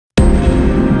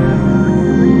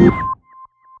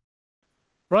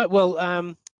Right,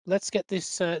 well, let's get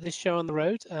this this show on the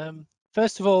road.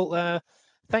 First of all,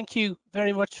 thank you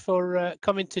very much for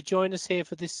coming to join us here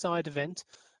for this side event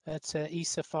at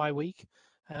ESA Phiweek.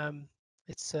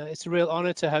 It's a real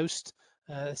honour to host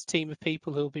this team of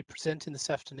people who will be presenting this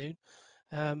afternoon.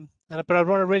 But I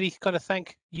want to really kind of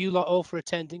thank you lot all for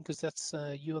attending, because that's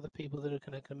you are the people that are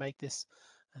going to make this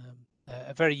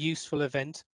a very useful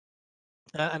event.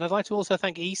 And I'd like to also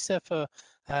thank ESA for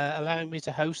allowing me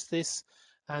to host this.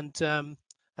 And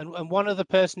one other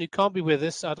person who can't be with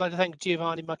us, I'd like to thank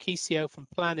Giovanni Marchisio from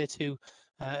Planet, who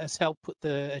has helped put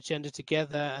the agenda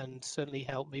together and certainly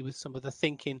helped me with some of the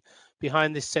thinking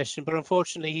behind this session. But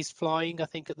unfortunately, he's flying, I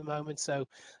think, at the moment, so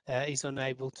he's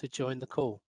unable to join the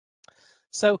call.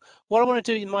 So what I want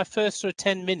to do in my first sort of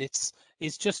 10 minutes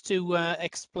is just to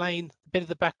explain a bit of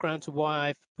the background to why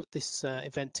I've put this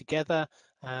event together,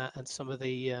 and some of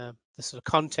the sort of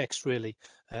context really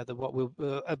that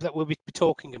we'll be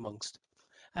talking amongst.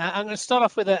 I'm going to start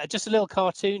off with just a little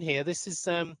cartoon here. This is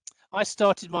I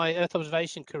started my Earth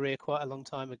observation career quite a long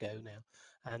time ago now,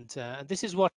 and this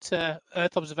is what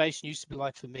Earth observation used to be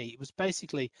like for me. It was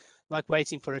basically like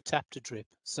waiting for a tap to drip.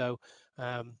 So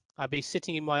I'd be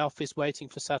sitting in my office waiting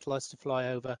for satellites to fly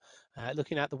over,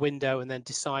 looking out the window and then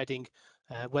deciding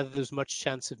whether there was much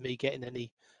chance of me getting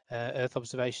any Earth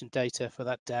observation data for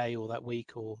that day or that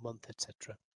week or month,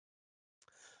 etc.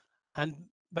 And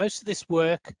most of this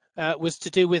work was to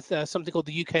do with something called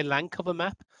the UK land cover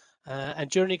map. And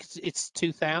during its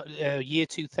year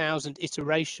 2000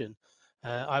 iteration,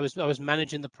 I was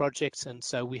managing the project, and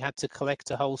so we had to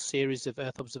collect a whole series of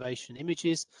Earth observation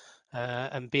images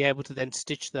and be able to then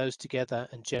stitch those together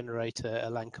and generate a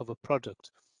land cover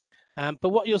product. But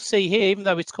what you'll see here, even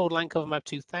though it's called Land Cover Map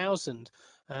 2000,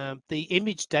 the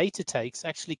image data takes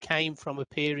actually came from a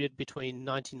period between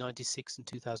 1996 and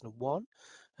 2001.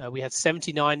 We had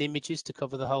 79 images to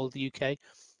cover the whole of the UK.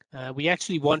 We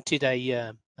actually wanted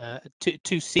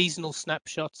two seasonal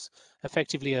snapshots,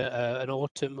 effectively an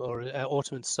autumn or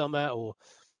autumn and summer, or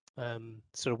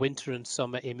sort of winter and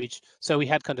summer image. So we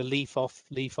had kind of leaf off,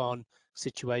 leaf on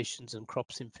situations and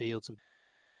crops in fields, and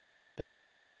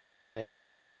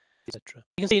etc.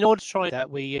 You can see in order to try that,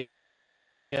 it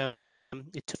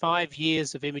took 5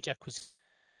 years of image acquisition.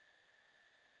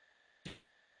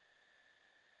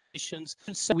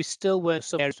 So we still were,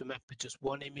 some areas were mapped with just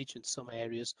one image, and some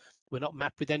areas were not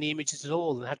mapped with any images at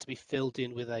all and had to be filled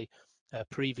in with a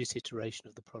previous iteration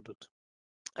of the product.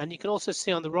 And you can also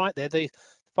see on the right there, the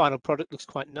final product looks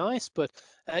quite nice, but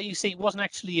you see it wasn't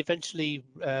actually eventually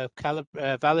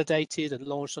validated and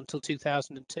launched until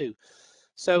 2002.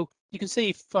 So you can see,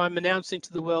 if I'm announcing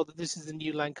to the world that this is the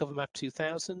new Land Cover Map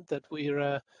 2000, that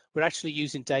we're actually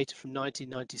using data from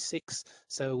 1996.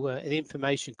 So the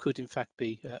information could in fact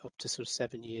be up to sort of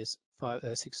 7 years,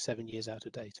 6 or 7 years out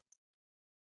of date.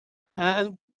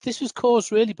 And this was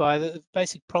caused really by the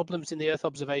basic problems in the Earth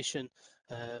observation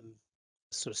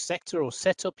sort of sector or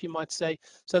setup, you might say.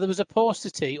 So there was a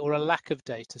paucity or a lack of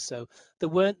data. So there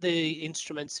weren't the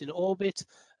instruments in orbit.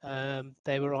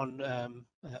 They were on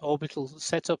orbital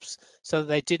setups, so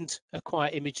they didn't acquire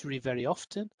imagery very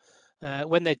often.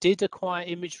 When they did acquire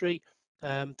imagery,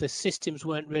 the systems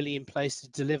weren't really in place to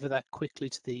deliver that quickly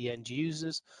to the end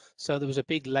users. So there was a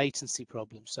big latency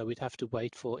problem. So we'd have to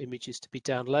wait for images to be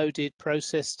downloaded,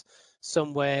 processed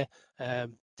somewhere,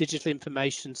 digital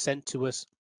information sent to us.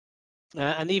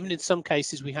 And even in some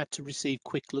cases, we had to receive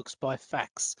quick looks by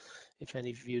fax, if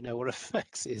any of you know what a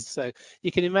fax is. So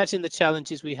you can imagine the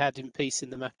challenges we had in piecing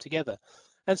the map together.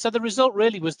 And so the result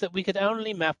really was that we could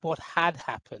only map what had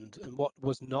happened and what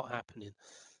was not happening.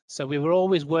 So we were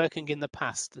always working in the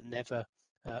past and never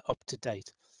up to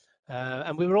date.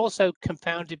 And we were also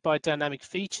confounded by dynamic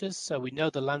features. So we know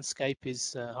the landscape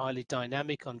is highly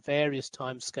dynamic on various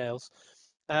timescales.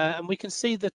 And we can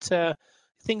see that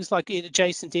things like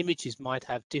adjacent images might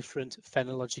have different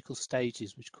phenological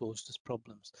stages, which caused us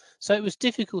problems. So it was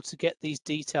difficult to get these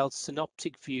detailed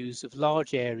synoptic views of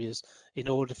large areas in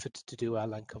order to do our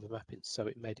land cover mapping. So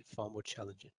it made it far more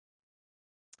challenging.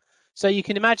 So you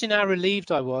can imagine how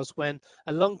relieved I was when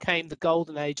along came the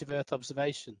golden age of Earth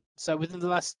observation. So within the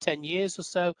last 10 years or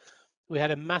so, we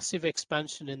had a massive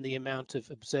expansion in the amount of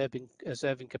observing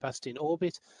capacity in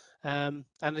orbit. And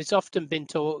it's often been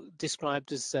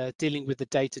described as dealing with the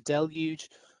data deluge,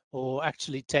 or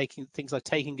actually taking things like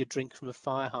taking a drink from a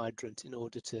fire hydrant in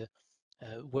order to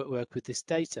work with this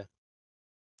data.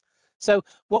 So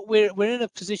what we're in a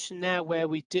position now where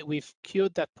we've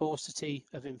cured that paucity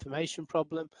of information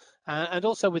problem, and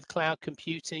also with cloud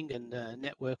computing and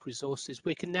network resources,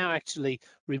 we can now actually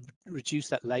reduce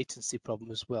that latency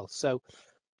problem as well. So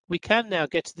we can now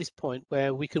get to this point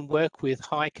where we can work with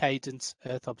high cadence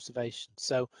Earth observation.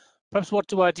 So perhaps what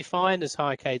do I define as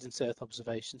high cadence Earth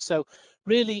observation? So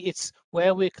really it's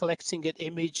where we're collecting at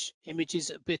images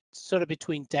a bit sort of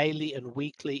between daily and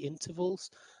weekly intervals.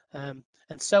 And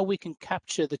so we can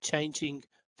capture the changing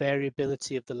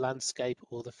variability of the landscape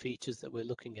or the features that we're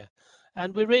looking at.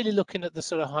 And we're really looking at the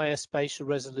sort of higher spatial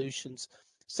resolutions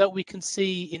so we can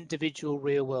see individual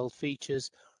real world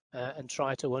features and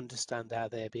try to understand how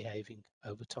they're behaving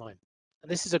over time.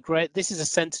 And this is a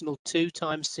Sentinel-2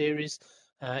 time series.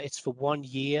 It's for 1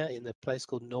 year in a place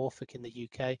called Norfolk in the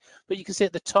UK. But you can see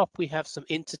at the top we have some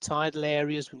intertidal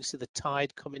areas. We can see the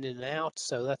tide coming in and out.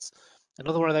 So that's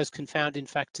another one of those confounding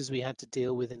factors we had to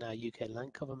deal with in our UK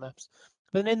land cover maps.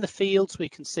 But then in the fields we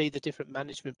can see the different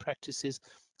management practices,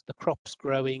 the crops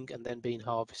growing and then being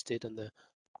harvested and the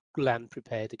land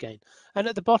prepared again. And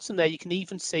at the bottom there, you can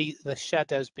even see the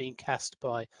shadows being cast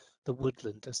by the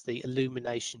woodland as the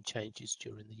illumination changes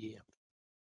during the year.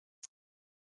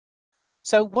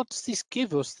 So what does this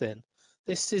give us then?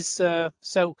 This is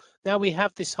so now we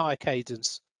have this high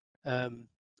cadence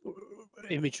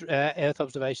image Earth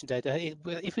observation data.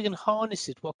 If we can harness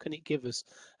it, what can it give us?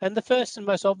 And the first and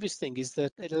most obvious thing is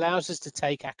that it allows us to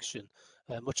take action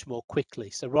much more quickly.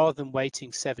 So rather than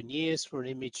waiting 7 years for an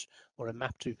image or a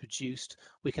map to be produced,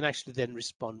 we can actually then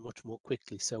respond much more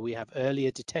quickly. So we have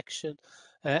earlier detection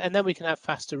and then we can have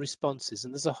faster responses.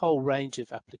 And there's a whole range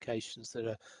of applications that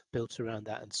are built around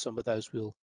that. And some of those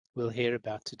we'll hear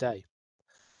about today.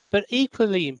 But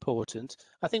equally important,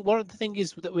 I think one of the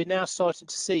things that we're now starting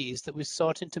to see is that we're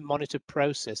starting to monitor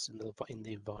process in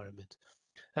the environment.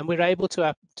 And we're able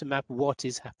to map what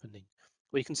is happening.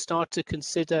 We can start to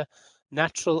consider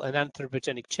natural and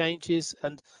anthropogenic changes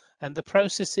and the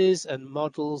processes and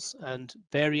models and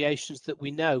variations that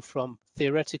we know from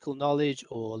theoretical knowledge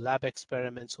or lab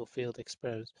experiments or field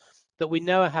experiments that we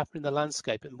know are happening in the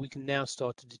landscape, and we can now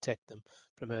start to detect them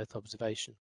from Earth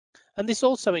observation. And this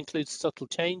also includes subtle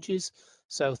changes,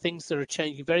 so things that are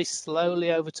changing very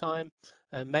slowly over time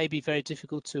and may be very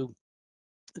difficult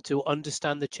to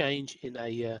understand the change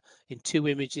in two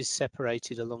images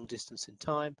separated a long distance in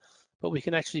time, but we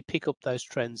can actually pick up those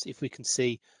trends if we can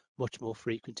see much more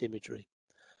frequent imagery.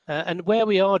 And where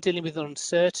we are dealing with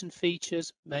uncertain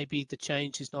features, maybe the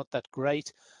change is not that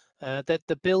great, that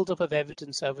the build-up of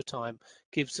evidence over time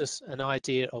gives us an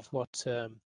idea of what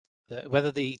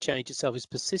whether the change itself is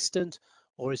persistent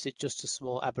or is it just a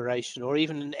small aberration or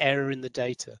even an error in the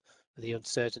data, the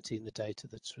uncertainty in the data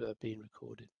that's being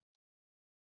recorded.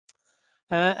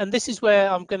 And this is where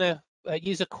I'm going to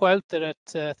use a quote that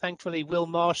thankfully Will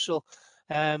Marshall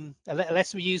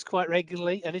lets me use quite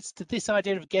regularly, and it's this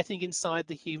idea of getting inside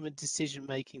the human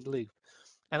decision-making loop.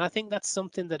 And I think that's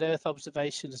something that Earth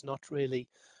observation has not really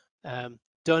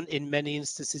done in many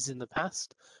instances in the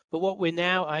past. But what we're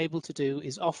now able to do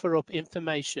is offer up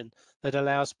information that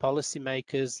allows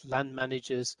policymakers, land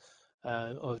managers,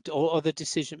 or other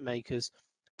decision makers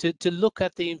to look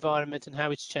at the environment and how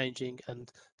it's changing,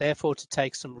 and therefore to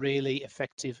take some really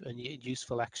effective and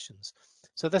useful actions.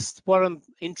 So that's what I'm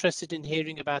interested in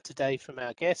hearing about today from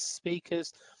our guest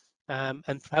speakers,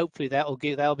 and hopefully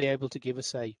they'll be able to give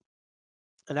us an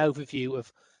overview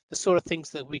of the sort of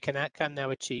things that we can now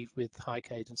achieve with high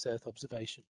cadence Earth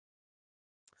observation.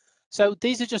 So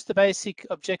these are just the basic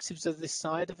objectives of this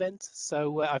side event.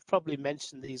 So I've probably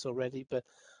mentioned these already, but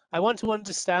I want to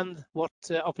understand what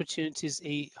opportunities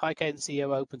high cadence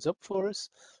EO opens up for us.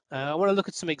 I want to look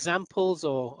at some examples,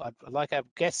 or I'd like our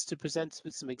guests to present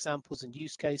with some examples and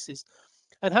use cases.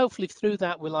 And hopefully through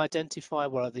that, we'll identify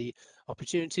what are the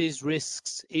opportunities,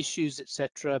 risks, issues,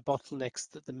 etc., bottlenecks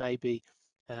that there may be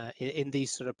in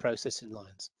these sort of processing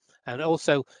lines. And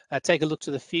also take a look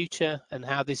to the future and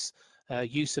how this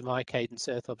use of high cadence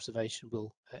Earth observation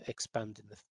will expand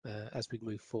as we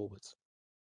move forwards.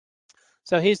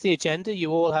 So here's the agenda.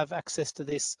 You all have access to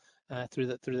this through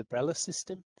the Brella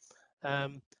system.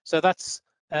 So that's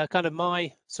kind of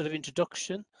my sort of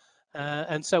introduction.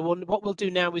 And so what we'll do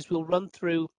now is we'll run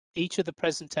through each of the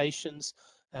presentations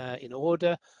in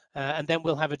order, and then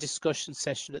we'll have a discussion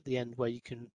session at the end where you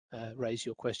can raise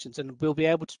your questions, and we'll be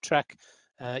able to track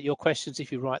your questions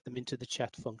if you write them into the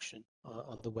chat function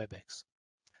on the WebEx.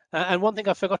 And one thing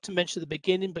I forgot to mention at the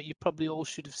beginning, but you probably all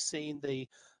should have seen the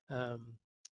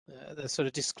sort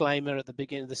of disclaimer at the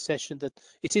beginning of the session that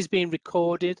it is being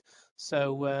recorded.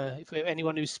 So if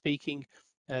anyone who's speaking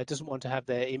doesn't want to have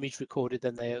their image recorded,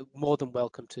 then they're more than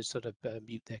welcome to sort of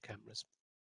mute their cameras.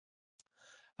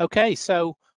 Okay,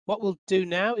 so what we'll do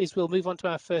now is we'll move on to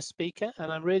our first speaker,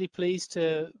 and I'm really pleased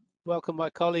to welcome my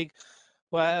colleague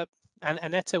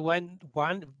Annetta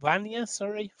Vanya,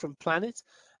 from Planet.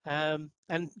 And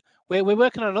we're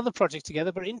working on another project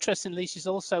together, but interestingly, she's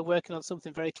also working on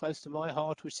something very close to my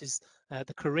heart, which is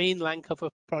the Korean land cover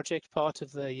project, part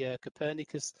of the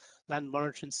Copernicus Land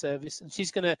Monitoring Service. And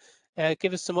she's going to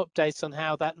give us some updates on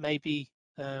how that may be,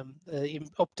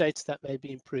 updates that may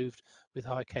be improved with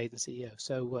high cadence EO.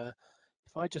 So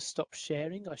if I just stop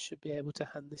sharing, I should be able to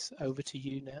hand this over to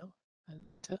you now.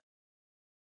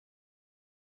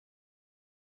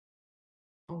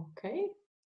 Okay.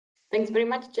 Thanks very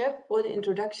much, Jeff, for the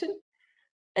introduction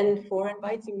and for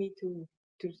inviting me to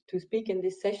speak in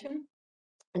this session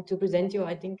and to present you,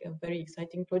 I think, a very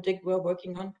exciting project we're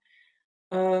working on.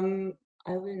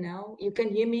 I will now, you can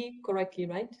hear me correctly,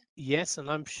 right? Yes, and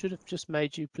I should have just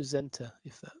made you presenter,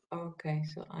 if that. Okay,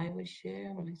 so I will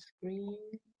share my screen.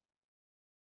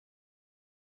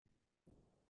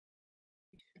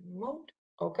 Mode.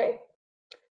 Okay.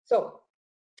 So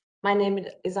my name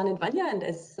is Annette Vanya, and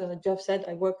as Jeff said,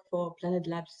 I work for Planet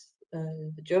Labs,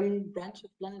 the German branch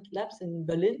of Planet Labs in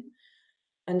Berlin.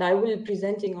 And I will be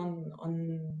presenting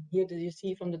on here that you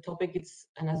see from the topic,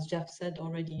 and as Jeff said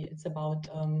already, it's about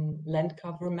land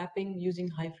cover mapping using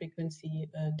high frequency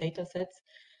data sets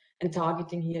and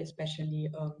targeting here especially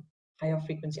higher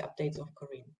frequency updates of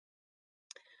Korean.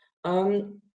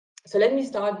 So let me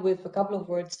start with a couple of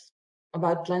words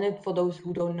about Planet for those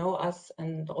who don't know us,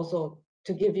 and also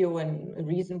to give you a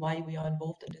reason why we are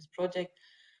involved in this project.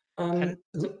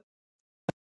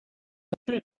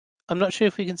 I'm not sure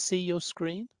if we can see your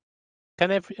screen.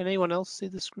 Can anyone else see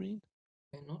the screen?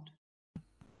 Not.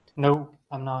 No,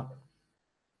 I'm not.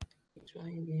 Try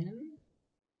again.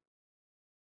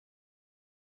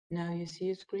 Now you see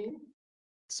a screen?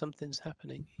 Something's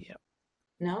happening. Yeah.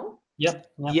 Now? Yep.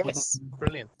 Yes.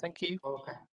 Brilliant. Thank you.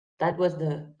 Okay. That was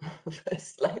the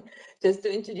first slide, just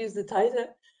to introduce the title.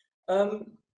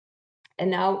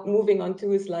 And now moving on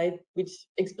to a slide which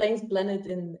explains Planet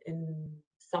in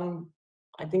some,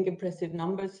 I think, impressive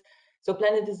numbers. So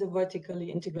Planet is a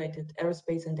vertically integrated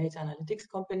aerospace and data analytics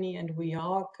company, and we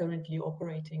are currently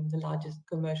operating the largest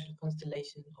commercial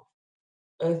constellation of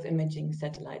Earth imaging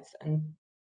satellites. And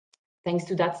thanks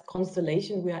to that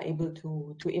constellation, we are able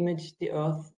to image the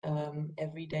Earth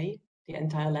every day, the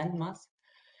entire landmass.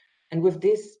 And with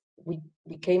this, we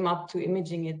came up to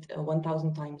imaging it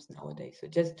 1,000 times nowadays. So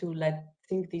just to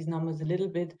think these numbers a little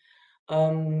bit,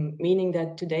 meaning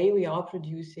that today we are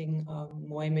producing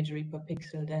more imagery per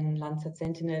pixel than Landsat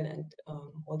Sentinel and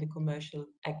all the commercial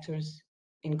actors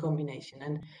in combination.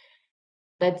 And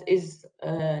that is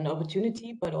an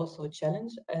opportunity, but also a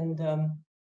challenge. And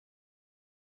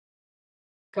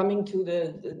coming to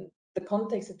the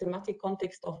context, the thematic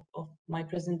context of my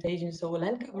presentation. So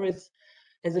land cover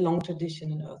has a long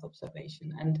tradition in Earth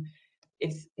observation, and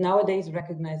it's nowadays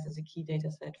recognized as a key data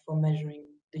set for measuring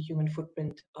the human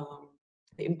footprint,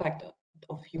 the impact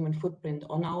of human footprint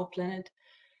on our planet.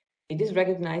 It is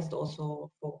recognized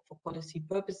also for policy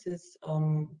purposes.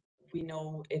 We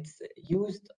know it's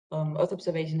used, Earth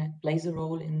observation plays a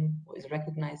role in, or is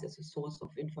recognized as a source of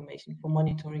information for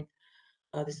monitoring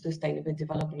the Sustainable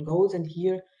Development Goals. And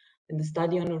here in the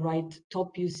study on the right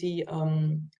top, you see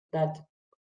that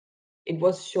it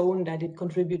was shown that it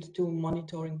contributes to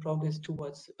monitoring progress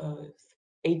towards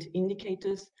 8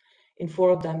 indicators. In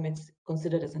 4 of them, it's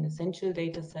considered as an essential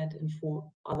data set, and 4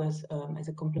 others as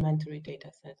a complementary data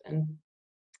set. And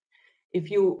if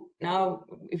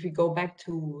we go back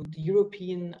to the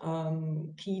European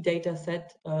key data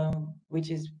set, which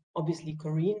is obviously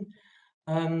Korean,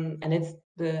 and it's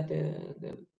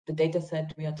the data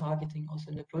set we are targeting also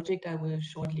in the project I will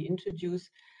shortly introduce.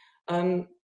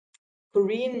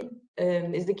 Korean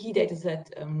is the key data set,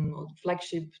 or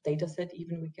flagship data set,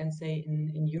 even we can say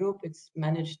in Europe. It's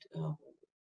managed,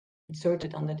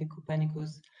 inserted under the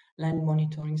Copernicus Land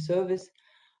Monitoring Service.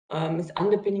 It's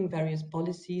underpinning various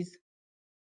policies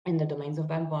in the domains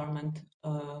of environment,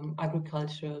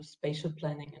 agriculture, spatial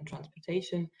planning, and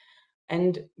transportation.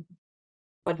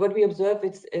 But what we observe,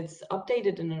 it's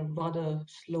updated in a rather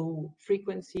slow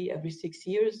frequency every 6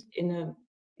 years in a,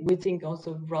 we think,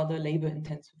 also rather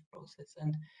labor-intensive process.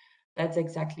 And that's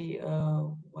exactly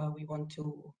where we want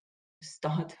to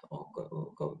start or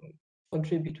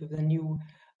contribute with a new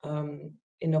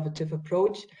innovative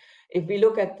approach. If we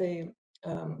look at the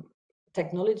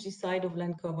technology side of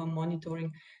land cover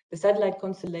monitoring, the satellite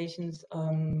constellations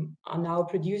are now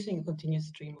producing a continuous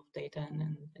stream of data.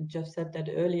 And Jeff said that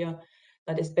earlier,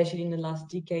 that especially in the last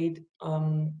decade,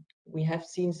 we have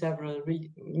seen several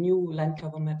new land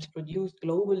cover maps produced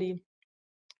globally,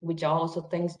 which are also,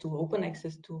 thanks to open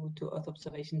access to Earth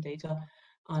observation data,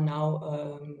 are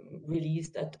now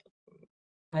released at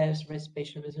higher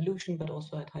spatial resolution, but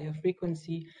also at higher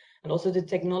frequency. And also the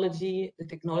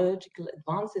technological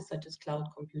advances such as cloud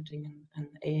computing and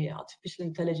AI, artificial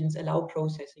intelligence, allow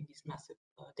processing these massive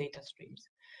data streams.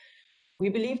 We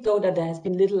believe, though, that there has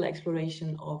been little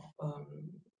exploration of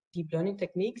deep learning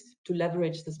techniques to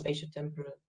leverage the spatial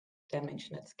temporal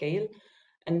dimension at scale.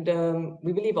 And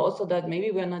we believe also that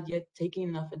maybe we're not yet taking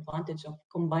enough advantage of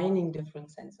combining different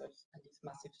sensors and these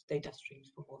massive data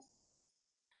streams for most.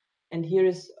 And here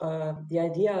is the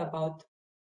idea about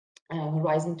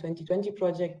Horizon 2020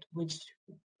 project, which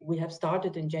we have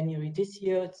started in January this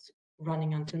year. It's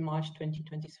running until March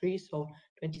 2023, so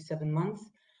 27 months.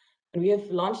 And we have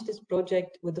launched this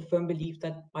project with the firm belief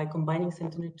that by combining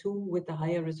Sentinel-2 with the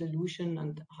higher resolution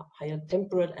and higher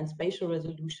temporal and spatial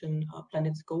resolution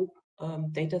planet scope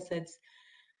data sets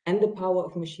and the power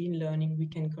of machine learning, we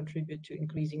can contribute to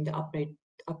increasing the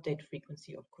update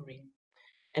frequency of CORINE.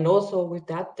 And also with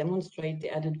that, demonstrate the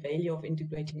added value of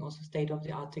integrating also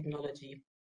state-of-the-art technology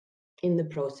in the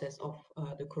process of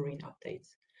the CORINE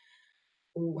updates.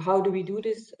 How do we do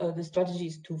this? The strategy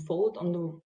is twofold. On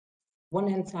the one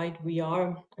hand side, we are,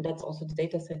 and that's also the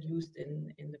data set used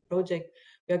in the project,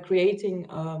 we are creating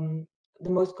the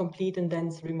most complete and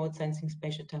dense remote sensing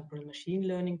spatial temporal machine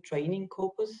learning training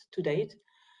corpus to date,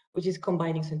 which is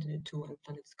combining Sentinel-2 and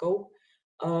Planet Scope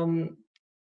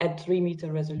at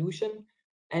 3-meter resolution.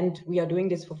 And we are doing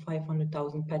this for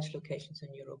 500,000 patch locations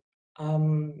in Europe.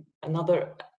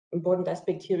 Another important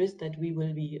aspect here is that we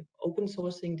will be open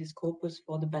sourcing this corpus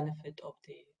for the benefit of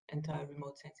the entire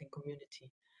remote sensing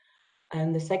community.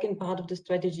 And the second part of the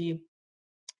strategy,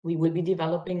 we will be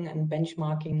developing and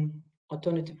benchmarking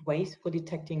alternative ways for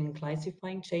detecting and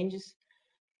classifying changes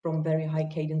from very high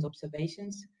cadence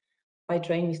observations by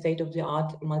training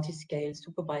state-of-the-art multi-scale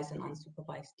supervised and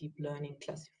unsupervised deep learning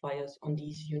classifiers on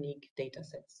these unique data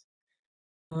sets.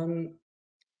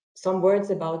 Some words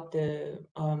about the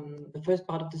first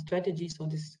part of the strategy. So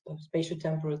this spatial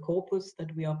temporal corpus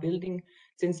that we are building,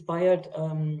 it's inspired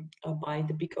by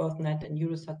the Big EarthNet and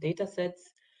Eurosat data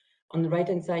sets. On the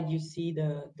right-hand side, you see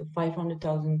the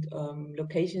 500,000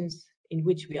 locations in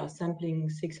which we are sampling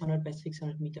 600 by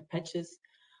 600 meter patches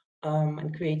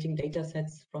and creating data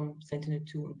sets from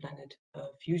Sentinel-2 and Planet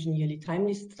Fusion yearly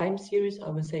time series. I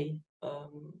will say a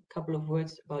couple of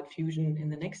words about Fusion in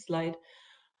the next slide.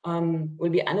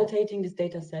 We'll be annotating this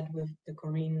data set with the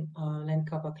CORINE land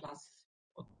cover class,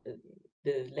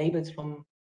 the labels from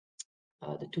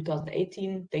the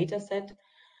 2018 data set.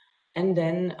 And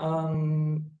then,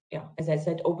 yeah, as I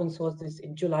said, open source this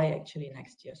in July, actually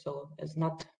next year. So it's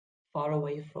not far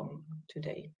away from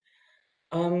today.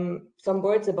 Some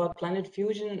words about Planet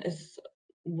Fusion is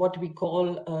what we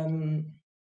call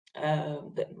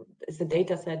it's a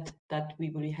data set that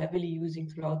we will be heavily using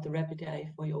throughout the Rapid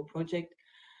AI for IO project.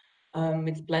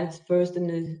 It's Planet's first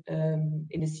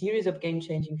in a series of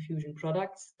game-changing fusion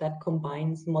products that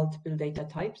combines multiple data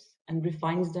types and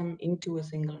refines them into a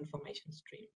single information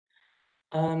stream.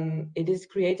 It is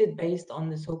created based on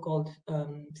the so-called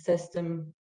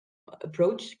system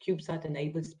approach,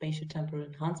 CubeSat-enabled spatial temporal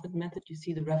enhancement method. You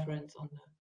see the reference on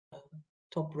the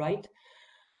top right.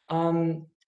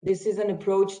 This is an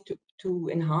approach to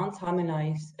enhance,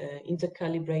 harmonize,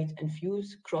 intercalibrate, and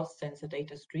fuse cross-sensor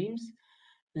data streams,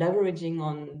 leveraging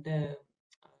on the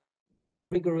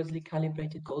rigorously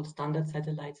calibrated gold standard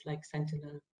satellites like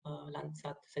Sentinel,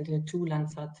 Landsat, Sentinel-2,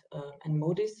 Landsat, and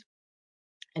MODIS.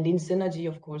 And in synergy,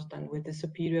 of course, then with the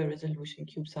superior resolution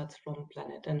CubeSats from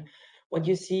Planet. And what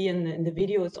you see in the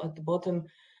videos at the bottom,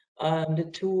 the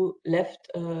two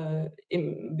left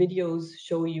videos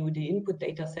show you the input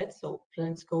data set. So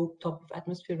Planet Scope, top of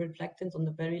atmosphere reflectance on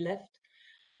the very left,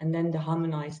 and then the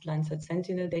harmonized Landsat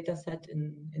Sentinel data set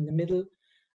in the middle,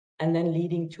 and then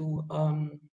leading to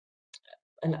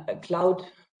a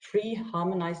cloud-free,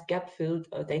 harmonized, gap-filled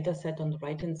data set on the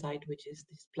right-hand side, which is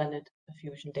this Planet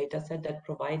Fusion data set that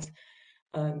provides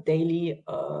daily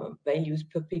values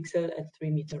per pixel at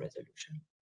 3-meter resolution.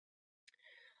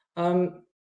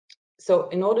 So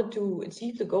in order to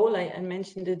achieve the goal, I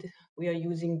mentioned it, we are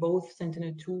using both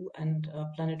Sentinel-2 and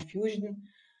Planet Fusion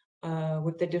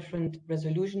with the different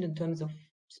resolution in terms of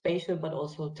spatial, but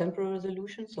also temporal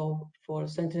resolution. So for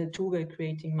Sentinel-2, we're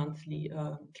creating monthly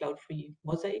cloud-free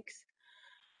mosaics.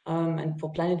 And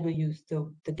for Planet, we use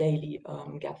the daily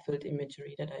gap-filled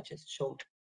imagery that I just showed.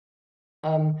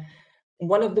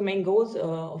 One of the main goals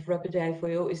of Rapid AI for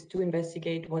IO is to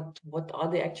investigate what are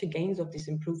the actual gains of this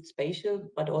improved spatial,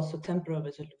 but also temporal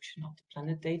resolution of the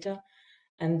Planet data.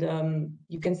 And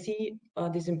you can see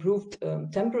this improved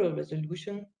temporal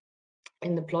resolution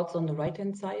in the plots on the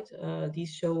right-hand side. These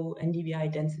show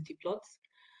NDVI density plots,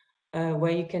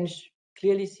 where you can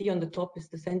clearly see on the top is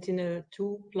the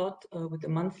Sentinel-2 plot with the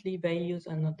monthly values,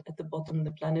 and at the bottom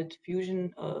the planet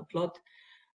fusion plot,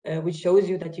 which shows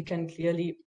you that you can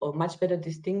clearly or much better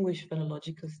distinguish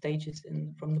phenological stages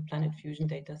from the planet fusion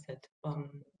data set.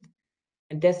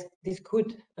 And this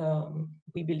could,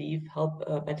 we believe, help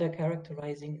better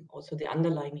characterizing also the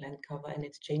underlying land cover and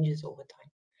its changes over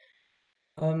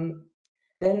time.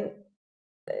 Then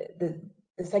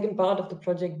the second part of the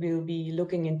project will be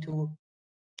looking into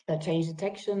change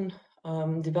detection,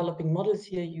 developing models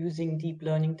here using deep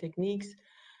learning techniques.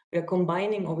 We are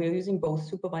combining, or we are using both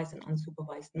supervised and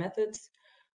unsupervised methods.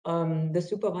 The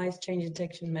supervised change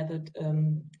detection method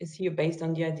is here based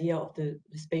on the idea of the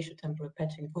spatial temporal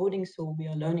patch encoding. So we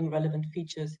are learning relevant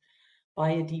features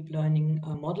by a deep learning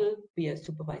model via a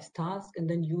supervised task, and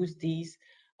then use these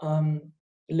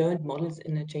learned models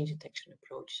in a change detection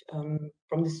approach.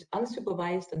 From this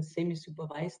unsupervised and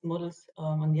semi-supervised models,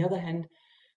 on the other hand,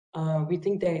 we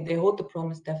think they hold the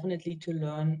promise definitely to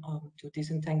learn to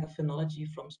disentangle phenology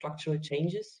from structural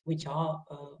changes, which are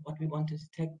what we want to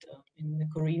detect in the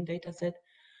Korean dataset,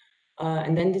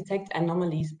 and then detect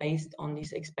anomalies based on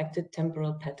these expected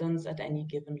temporal patterns at any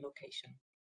given location.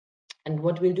 And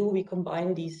what we'll do, we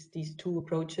combine these two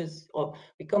approaches, or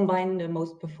we combine the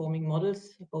most performing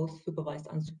models, both supervised,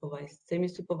 unsupervised,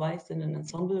 semi-supervised, in an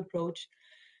ensemble approach,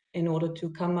 in order to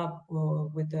come up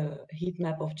with a heat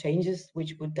map of changes,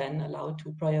 which would then allow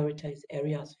to prioritize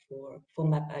areas for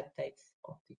map updates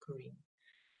of the Korean.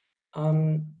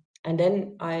 And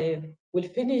then I will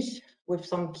finish with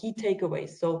some key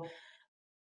takeaways. So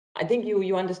I think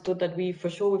you understood that we, for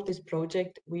sure, with this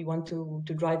project, we want to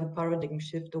drive a paradigm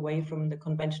shift away from the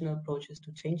conventional approaches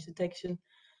to change detection,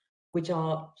 which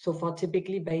are so far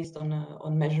typically based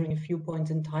on measuring a few points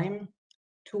in time,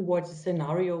 towards a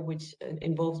scenario which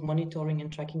involves monitoring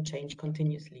and tracking change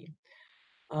continuously.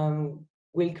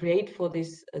 We'll create for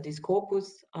this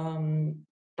corpus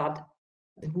that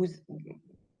who's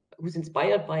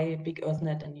inspired by Big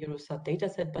EarthNet and Eurosat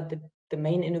dataset, but the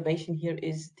main innovation here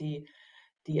is the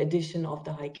addition of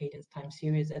the high cadence time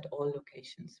series at all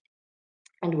locations,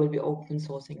 and we'll be open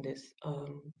sourcing this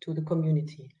to the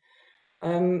community.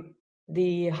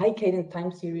 The high cadence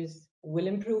time series will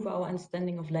improve our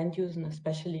understanding of land use, and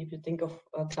especially if you think of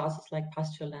classes like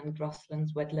pasture land,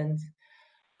 grasslands, wetlands,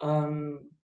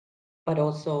 but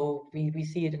also we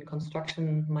see it in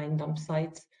construction, mine dump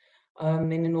sites,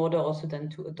 and in order also then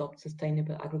to adopt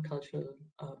sustainable agricultural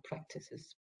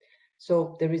practices.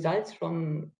 So the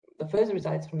first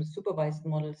results from the supervised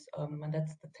models, and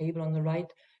that's the table on the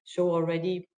right, show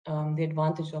already the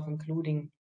advantage of including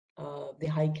the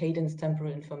high cadence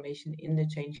temporal information in the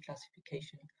change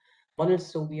classification models.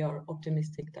 So we are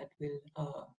optimistic that we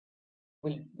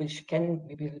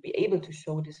will be able to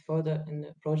show this further in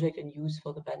the project and use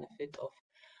for the benefit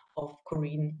of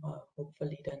Korean,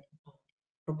 hopefully then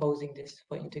proposing this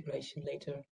for integration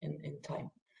later in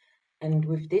time. And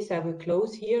with this, I will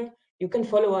close here. You can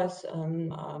follow us on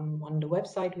the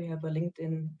website. We have a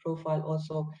LinkedIn profile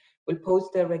also. We'll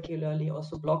post there regularly,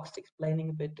 also blogs explaining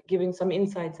a bit, giving some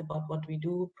insights about what we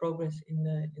do, progress in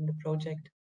the project,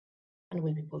 and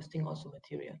we'll be posting also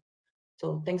material.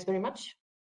 So thanks very much.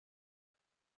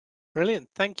 Brilliant.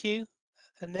 Thank you,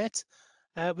 Annette.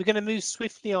 We're going to move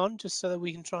swiftly on just so that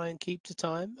we can try and keep to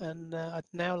time. And I'd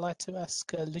now like to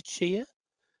ask Lucia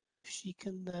if she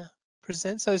can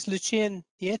present. So it's Lucia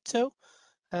Nieto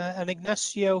and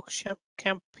Ignacio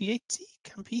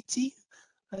Campiti,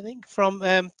 I think,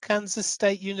 from Kansas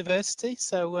State University.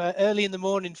 So early in the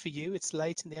morning for you, it's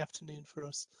late in the afternoon for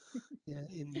us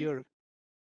in Europe.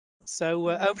 So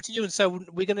over to you. And so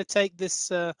we're going to take this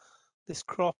this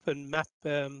crop and map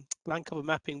land cover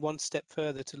mapping one step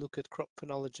further to look at crop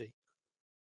phenology.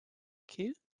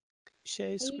 Q, share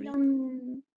your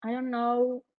screen. I don't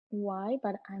know why,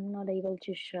 but I'm not able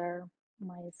to share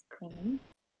my screen.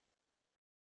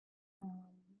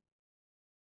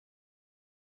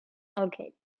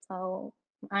 Okay, so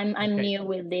I'm Okay. new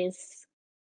with this.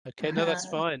 Okay, no, that's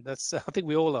fine. That's I think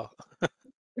we all are.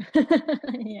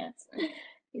 Yes,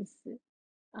 it's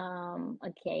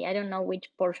okay. I don't know which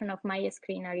portion of my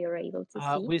screen are you able to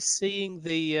see. We're seeing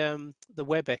the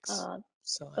WebEx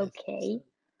side. Okay,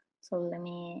 so let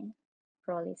me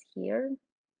roll this here.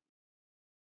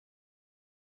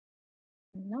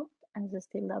 Nope, and there's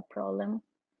still that problem.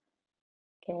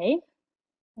 Okay,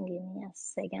 give me a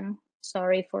second.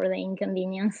 Sorry for the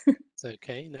inconvenience. It's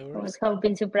okay, no worries. I was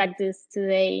hoping to practice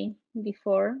today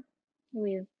before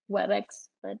with WebEx,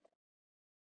 but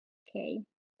okay.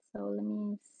 So let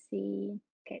me see.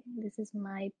 Okay, this is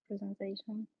my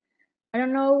presentation. I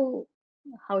don't know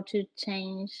how to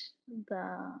change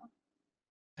the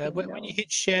When you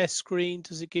hit share screen,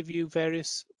 does it give you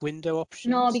various window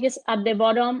options? No, because at the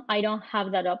bottom, I don't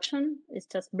have that option. It's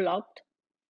just blocked.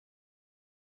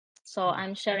 So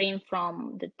I'm sharing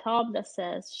from the top that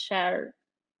says share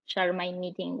my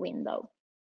meeting window.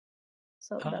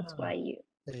 So that's why you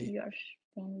are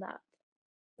seeing that,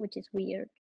 which is weird.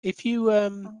 If you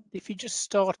just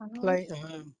start playing,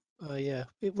 yeah.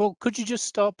 Well, could you just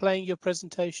start playing your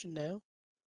presentation now?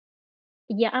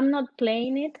 Yeah, I'm not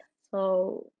playing it,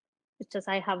 so it's just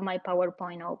I have my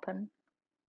PowerPoint open.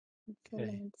 So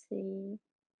Okay. let's see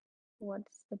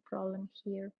what's the problem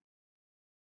here.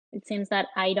 It seems that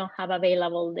I don't have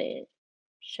available the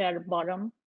share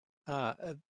bottom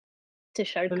to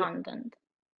share content.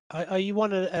 Are you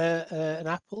on an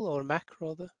Apple or a Mac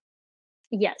rather?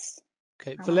 Yes.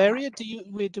 Okay, Valeria,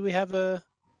 do we have a?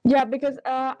 Yeah, because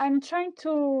I'm trying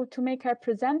to make her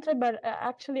presenter, but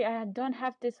actually I don't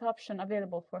have this option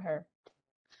available for her.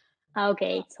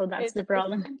 Okay, so that's the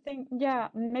problem. Yeah,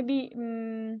 maybe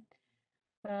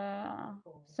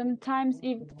sometimes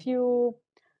if you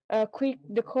quit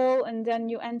the call and then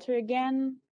you enter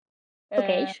again.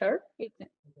 Okay, sure.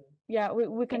 Yeah,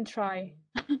 we can try.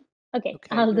 Okay,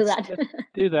 I'll do that.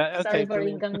 Do that. Okay. Sorry for the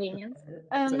inconvenience.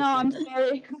 No, I'm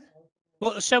sorry.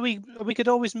 Well, shall we? We could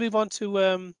always move on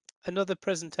to another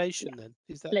presentation then.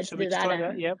 Is that? Let's do that. Try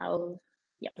that? Yeah.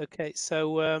 Yeah. Okay.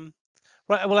 So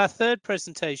right. Well, our third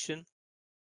presentation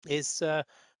is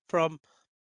from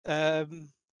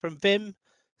Wim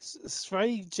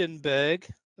Svagenberg.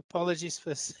 Apologies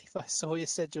if I saw you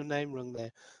said your name wrong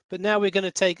there. But now we're going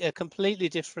to take a completely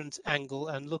different angle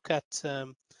and look at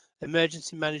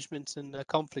emergency management and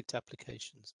conflict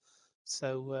applications.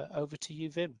 So over to you,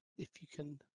 Wim, if you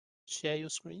can share your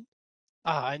screen.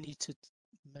 I need to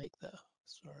make that.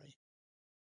 Sorry.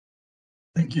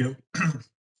 Thank you.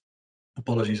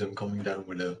 Apologies, I'm coming down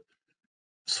with a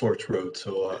sore throat,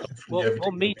 so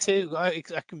well, me too. I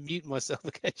can mute myself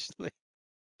occasionally.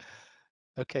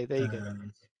 Okay, there you go.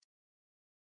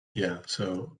 Yeah,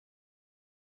 so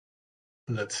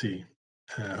let's see.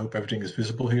 I hope everything is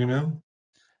visible here now.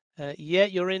 Yeah,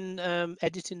 you're in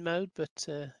editing mode, but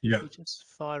yeah, you just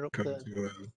fire up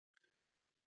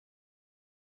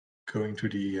going to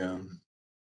the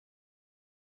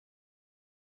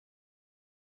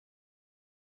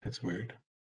that's weird.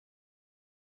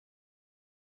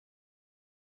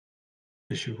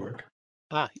 This should work.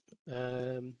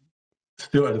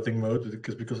 Still editing mode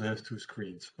because I have two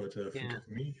screens, but forgive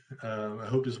me. I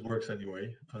hope this works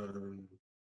anyway.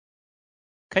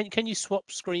 Can you swap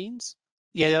screens?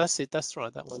 Yeah, that's it. That's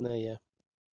right. That one there. Yeah.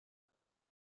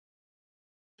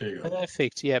 There you go.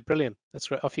 Perfect. Yeah, brilliant. That's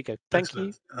great. Off you go. Thank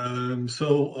you.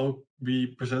 So I'll be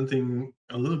presenting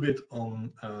a little bit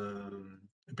on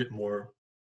a bit more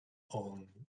on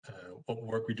what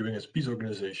work we're doing as a peace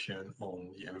organization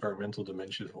on the environmental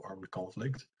dimensions of armed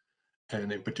conflict,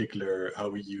 and in particular how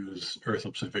we use Earth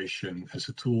observation as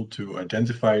a tool to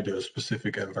identify those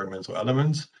specific environmental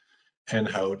elements, and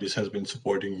how this has been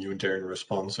supporting humanitarian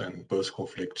response and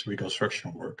post-conflict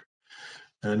reconstruction work.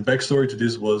 And backstory to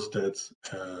this was that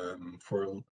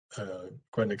for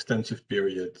quite an extensive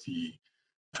period, the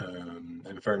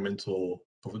environmental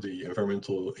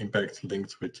impact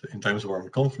linked with in times of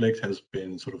armed conflict has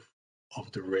been sort of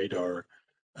off the radar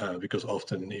because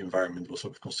often the environment was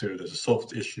sort of considered as a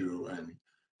soft issue and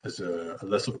as a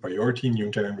less of a priority in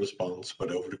humanitarian response.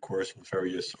 But over the course of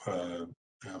various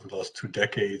over the last 2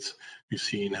 decades, we've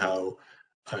seen how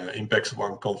impacts of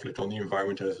armed conflict on the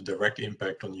environment has a direct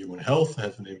impact on human health,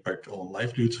 has an impact on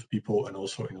livelihoods of people, and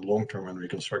also in long-term and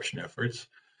reconstruction efforts.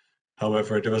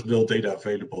 However, there was little data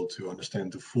available to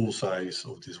understand the full size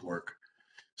of this work.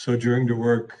 So during the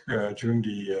work, during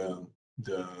the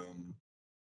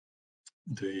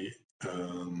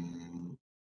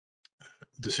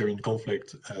Syrian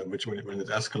conflict, which when it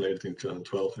escalated in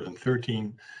 2012 and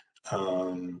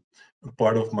 2013,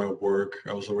 part of my work,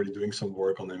 I was already doing some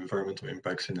work on the environmental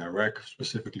impacts in Iraq,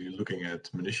 specifically looking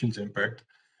at munitions impact.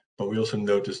 But we also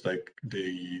noticed like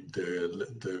the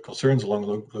concerns along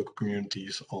local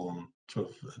communities on sort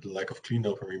of the lack of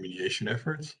cleanup and remediation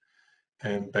efforts.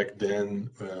 And back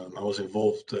then, I was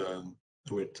involved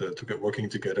working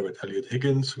together with Elliot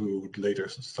Higgins, who later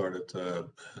started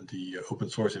the open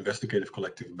source investigative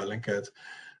collective Bellingcat,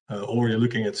 already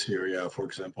looking at Syria, for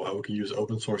example, how we can use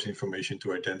open source information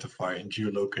to identify and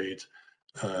geolocate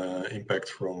impact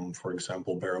from, for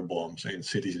example, barrel bombs in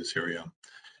cities in Syria.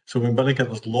 So when Bellingcat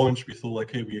was launched, we thought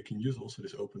like, hey, we can use also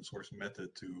this open source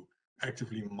method to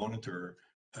actively monitor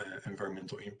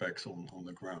environmental impacts on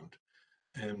the ground.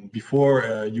 And before,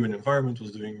 UN Environment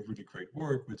was doing really great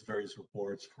work with various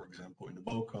reports, for example, in the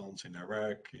Balkans, in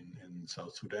Iraq, in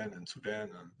South Sudan, and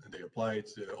they applied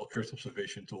Earth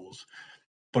observation tools.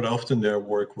 But often their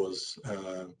work was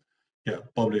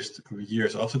published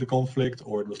years after the conflict,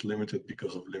 or it was limited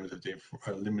because of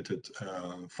limited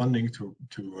funding to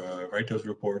write those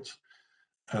reports.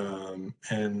 So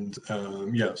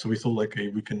we thought like, hey,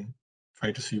 we can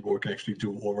try to see what we can actually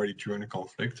do already during the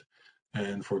conflict.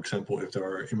 And for example, if there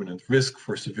are imminent risk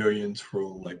for civilians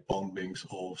from like bombings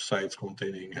of sites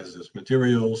containing hazardous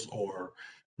materials, or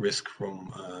risk from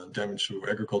damage to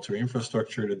agricultural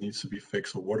infrastructure that needs to be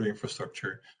fixed, or water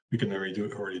infrastructure, we can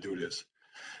already do this.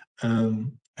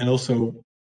 And also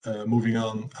moving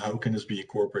on, how can this be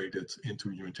incorporated into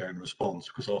humanitarian response?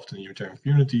 Because often the humanitarian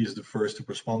community is the first to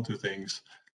respond to things,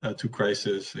 to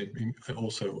crisis,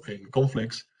 also in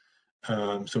conflicts.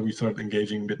 So we started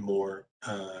engaging a bit more,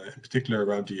 in particular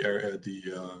around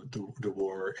the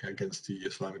war against the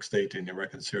Islamic State in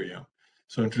Iraq and Syria.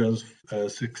 So in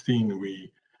 2016,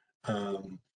 we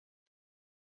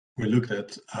looked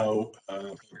at how,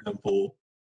 for example,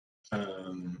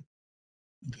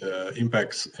 the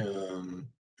impacts.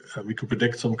 We could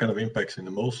predict some kind of impacts in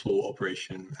the Mosul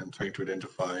operation, and trying to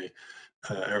identify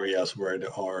areas where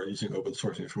there are, using open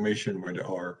source information, where there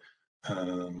are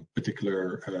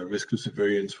particular risk to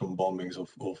civilians from bombings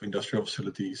of industrial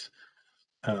facilities.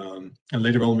 And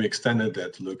later on, we extended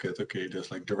that to look at, okay,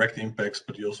 there's like direct impacts,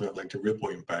 but you also have like the ripple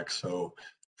impacts. So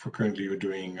currently we're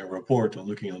doing a report on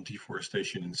looking on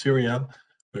deforestation in Syria,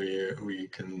 where we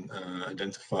can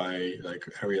identify like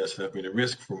areas that have been at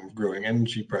risk from growing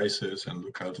energy prices, and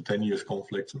look how the 10 years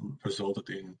conflict resulted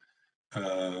in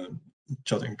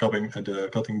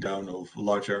cutting down of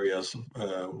large areas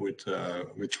with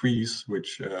trees,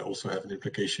 which also have an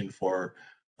implication for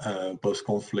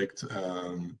post-conflict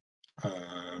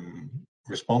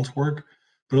response work.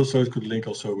 But also it could link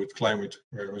also with climate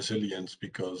resilience,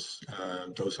 because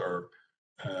those are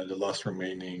the last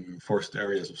remaining forest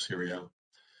areas of Syria.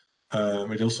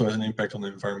 It also has an impact on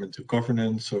environmental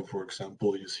governance. So for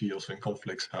example, you see also in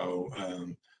conflicts how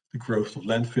the growth of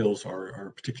landfills are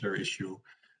a particular issue.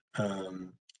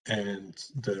 And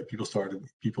the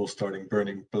people starting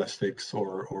burning plastics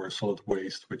or solid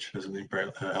waste, which has an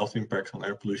health impact on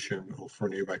air pollution for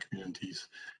nearby communities,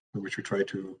 which we try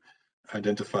to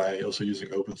identify also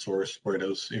using open source, where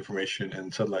those information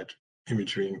and satellite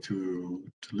imaging to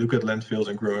look at landfills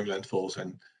and growing landfills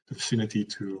and the vicinity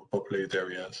to populated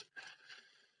areas.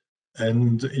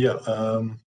 And I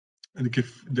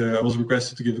was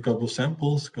requested to give a couple of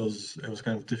samples, because it was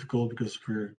kind of difficult, because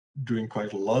we're doing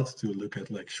quite a lot to look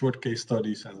at like short case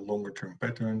studies and longer term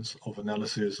patterns of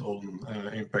analysis on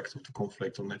impact of the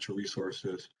conflict on natural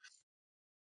resources.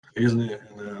 Here's an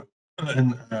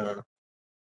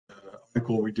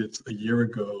article we did a year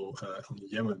ago on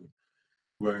Yemen,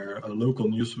 where a local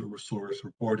news source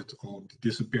reported on the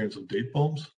disappearance of date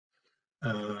palms.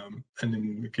 And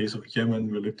in the case of Yemen,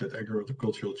 we looked at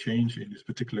agricultural change in these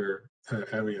particular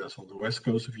areas on the west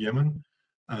coast of Yemen,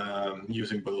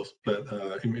 using both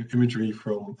imagery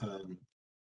from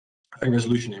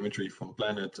high-resolution imagery from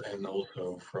Planet, and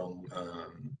also from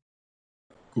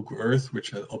Google Earth,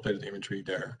 which had updated imagery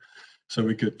there. So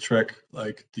we could track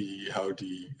like how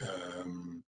the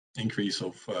increase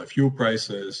of fuel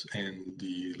prices and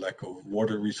the lack of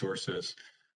water resources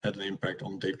had an impact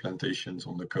on date plantations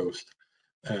on the coast.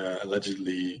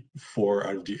 Allegedly, 4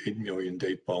 out of the 8 million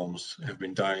date palms have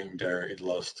been dying there in the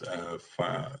last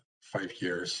 5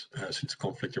 years since the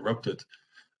conflict erupted,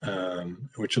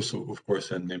 which also, of course,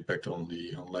 had an impact on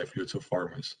livelihoods of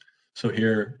farmers. So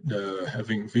here,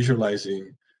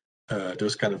 visualizing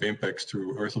those kind of impacts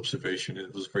through Earth observation,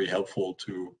 it was very helpful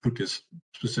to put this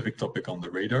specific topic on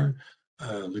the radar,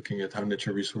 looking at how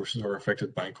natural resources are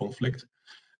affected by conflict.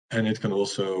 And it can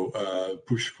also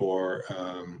push for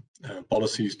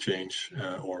policies change,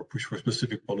 or push for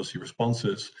specific policy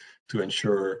responses to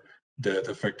ensure that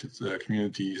affected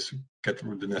communities get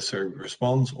the necessary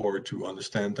response, or to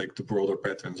understand like the broader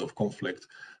patterns of conflict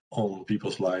on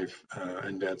people's life.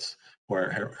 And that's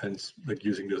where, hence, like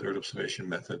using those Earth observation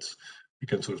methods, we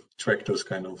can sort of track those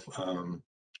kind of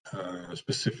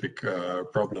specific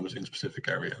problems in specific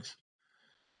areas.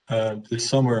 This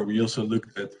summer, we also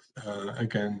looked at,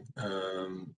 again,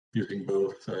 using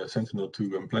both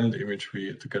Sentinel-2 and Planet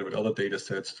imagery together with other data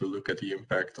sets, to look at the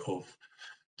impact of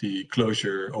the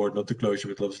closure, or not the closure,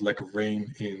 but the lack of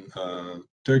rain in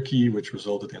Turkey, which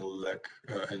resulted in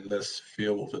less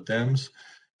fill of the dams.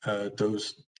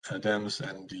 Those dams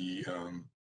and the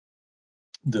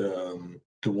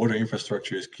water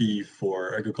infrastructure is key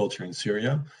for agriculture in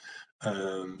Syria.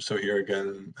 So here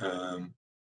again,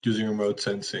 using remote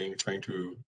sensing, trying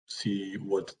to see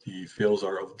what the fills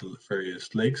are of the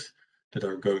various lakes that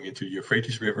are going into the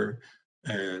Euphrates River,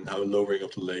 and how lowering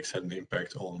of the lakes had an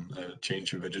impact on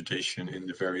change in vegetation in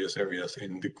the various areas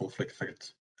in the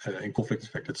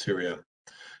conflict-affected Syria.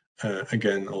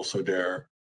 Again, also there,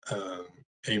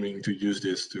 aiming to use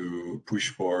this to push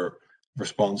for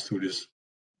response to this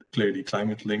clearly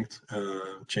climate-linked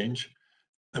change,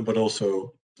 but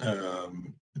also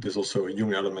there's also a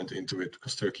human element into it,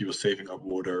 because Turkey was saving up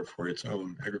water for its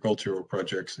own agricultural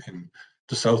projects in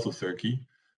the south of Turkey.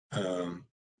 And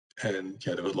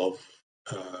yeah, there was a lot of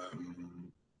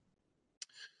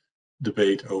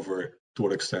debate over to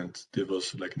what extent it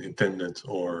was like an intended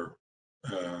or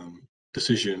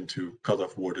decision to cut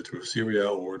off water to Syria,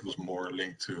 or it was more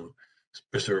linked to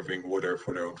preserving water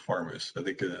for their own farmers. I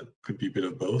think it could be a bit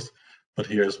of both. But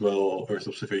here as well, Earth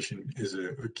observation is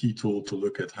a key tool to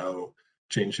look at how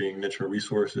changing natural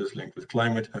resources linked with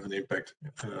climate have an impact,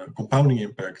 compounding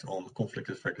impact on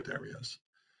conflict-affected areas.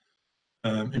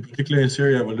 In particular in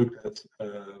Syria, we looked at,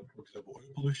 for example,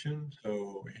 oil pollution.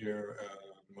 So here,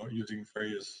 using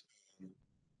various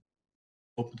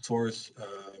open source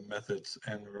methods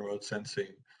and remote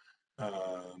sensing,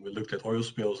 we looked at oil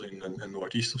spills in the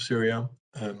northeast of Syria.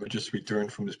 We just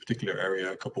returned from this particular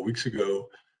area a couple of weeks ago,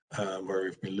 where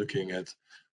we've been looking at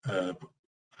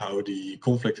how the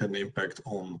conflict had an impact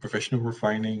on professional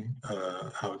refining,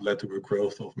 how it led to a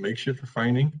growth of makeshift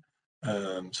refining.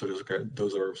 So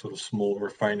those are sort of small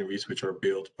refineries which are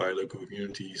built by local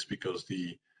communities because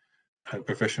the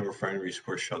professional refineries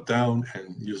were shut down,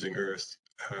 and using Earth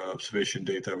observation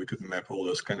data, we could map all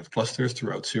those kind of clusters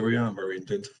throughout Syria, where we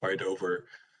identified over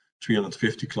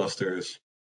 350 clusters,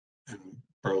 and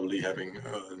probably having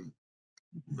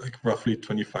like roughly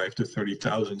 25 to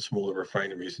 30,000 smaller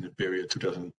refineries in the period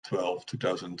 2012,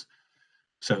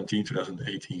 2017,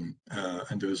 2018.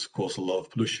 And those caused a lot of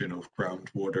pollution of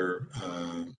groundwater,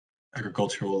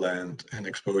 agricultural land, and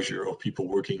exposure of people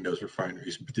working in those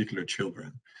refineries, in particular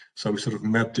children. So we sort of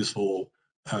mapped this whole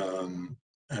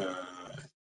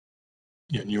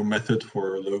new method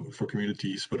for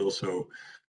communities, but also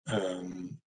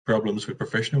problems with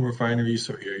professional refineries.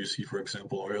 So here you see, for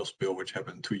example, oil spill, which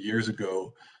happened 2 years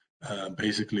ago.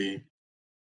 Basically,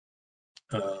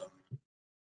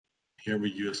 here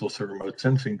we use also remote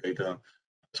sensing data,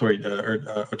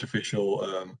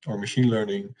 artificial or machine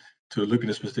learning to look at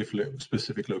a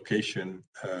specific location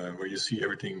where you see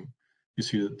everything. You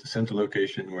see the central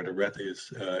location where the red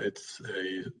is. It's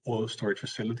a oil storage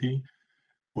facility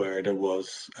where there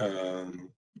was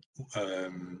oil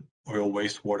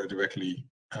wastewater directly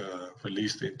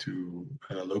released into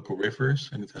local rivers,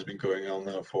 and it has been going on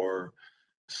now for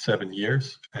 7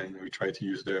 years. And we try to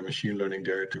use the machine learning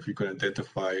there to, if we can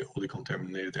identify all the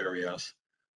contaminated areas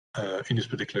in this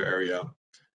particular area.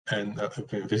 And I've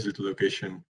been visited the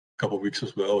location a couple of weeks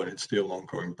as well, and it's still an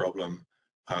ongoing problem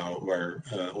where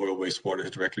oil wastewater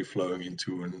is directly flowing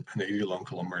into an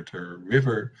 80-kilometer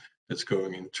river that's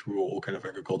going into all kind of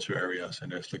agriculture areas,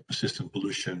 and there's like persistent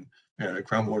pollution,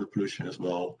 groundwater pollution as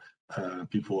well.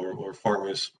 People or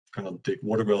farmers cannot dig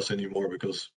water wells anymore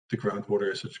because the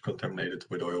groundwater is such contaminated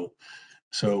with oil.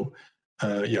 So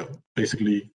yeah,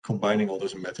 basically combining all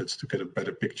those methods to get a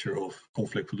better picture of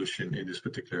conflict pollution in this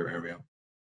particular area.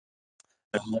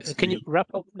 Can you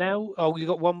wrap up now? Oh, you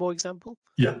got one more example?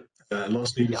 Yeah.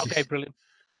 Lastly, this okay, is brilliant.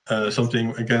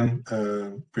 something, again,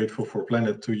 grateful for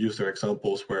Planet to use their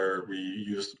examples where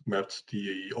we mapped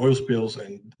the oil spills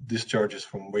and discharges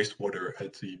from wastewater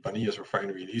at the Banias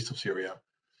refinery in the east of Syria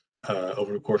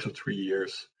over the course of 3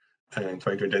 years, and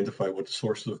trying to identify what the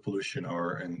sources of pollution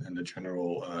are and the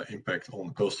general impact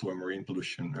on coastal and marine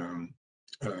pollution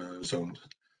zones.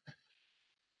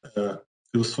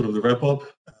 It was sort of the wrap up.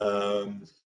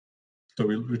 So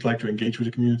we'd like to engage with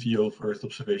the community of Earth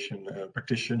observation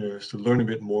practitioners to learn a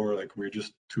bit more. Like, we're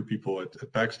just 2 people at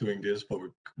PAX doing this, but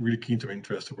we're really keen to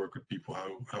interest to work with people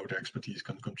how their expertise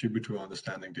can contribute to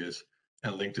understanding this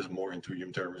and link this more into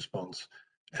humanitarian response,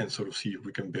 and sort of see if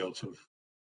we can build sort of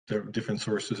different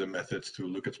sources and methods to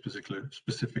look at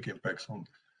specific impacts on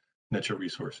natural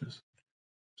resources.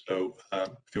 So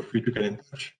feel free to get in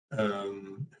touch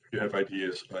if you have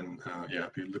ideas, and yeah,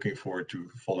 I'll be looking forward to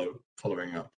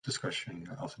following up discussion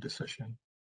after this session.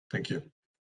 Thank you.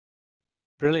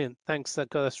 Brilliant, thanks.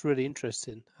 That's really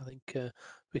interesting. I think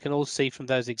we can all see from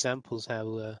those examples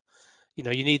how you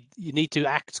need to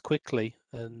act quickly,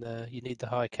 and you need the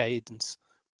high cadence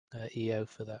EO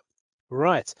for that.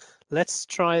 Right, let's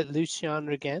try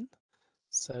Luciana again.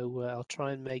 So I'll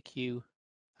try and I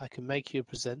can make you a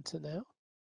presenter now.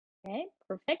 Okay,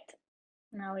 perfect.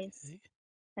 Now Okay.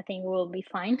 I think we'll be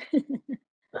fine.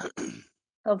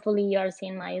 Hopefully you are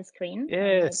seeing my screen. Yes,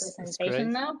 my that's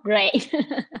presentation great. now. Great.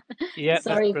 Yeah, that's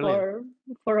Sorry brilliant.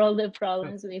 for all the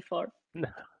problems before. No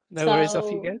worries,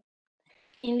 off you So go.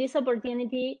 in this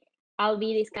opportunity, I'll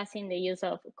be discussing the use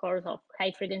of course of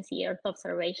high frequency Earth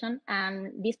observation.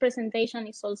 And this presentation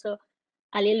is also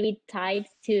a little bit tied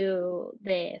to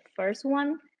the first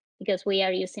one because we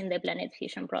are using the Planet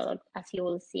Fusion product, as you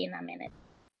will see in a minute.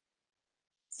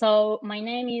 So my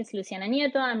name is Luciana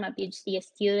Nieto. I'm a PhD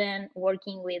student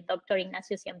working with Dr.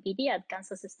 Ignacio Ciampiti at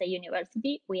Kansas State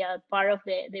University. We are part of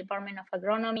the Department of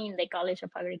Agronomy in the College of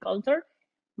Agriculture.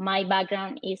 My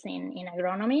background is in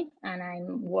agronomy, and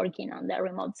I'm working on the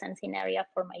remote sensing area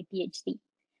for my PhD.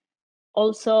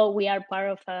 Also, we are part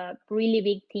of a really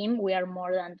big team. We are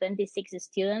more than 26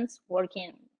 students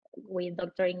working with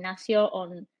Dr. Ignacio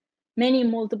on many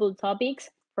multiple topics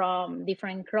from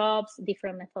different crops,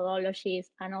 different methodologies,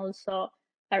 and also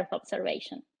Earth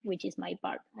observation, which is my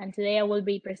part. And today I will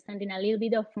be presenting a little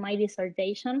bit of my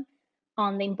dissertation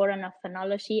on the importance of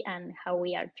phenology and how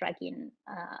we are tracking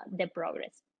the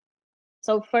progress.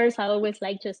 So first, I always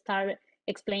like to start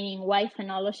explaining why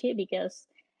phenology, because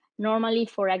normally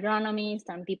for agronomists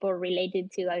and people related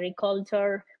to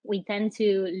agriculture, we tend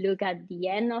to look at the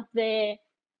end of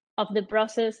the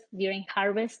process during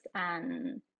harvest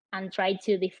and try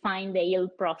to define the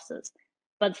yield process.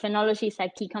 But phenology is a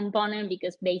key component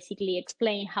because basically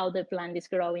explain how the plant is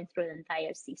growing through the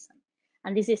entire season.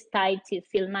 And this is tied to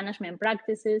field management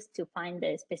practices to find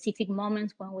the specific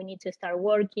moments when we need to start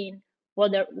working,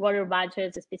 water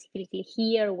budgets, specifically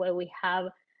here where we have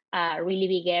a really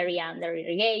big area under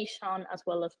irrigation, as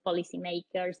well as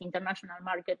policymakers, international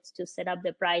markets to set up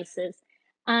the prices.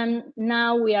 And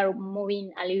now we are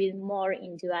moving a little bit more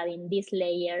into adding this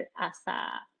layer as a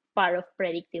part of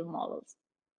predictive models.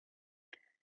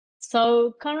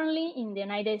 So currently in the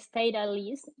United States, at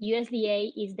least,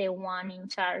 USDA is the one in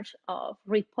charge of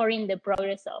reporting the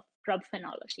progress of crop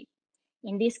phenology.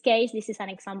 In this case, this is an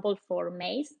example for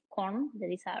maize, corn.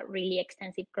 That is a really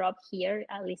extensive crop here,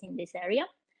 at least in this area.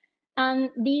 And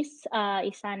this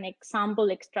is an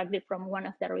example extracted from one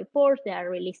of the reports they are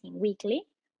releasing weekly,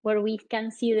 where we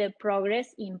can see the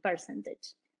progress in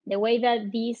percentage. The way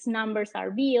that these numbers are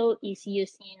built is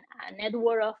using a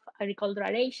network of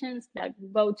agricultural agents that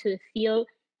go to the field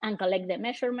and collect the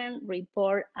measurement,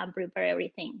 report, and prepare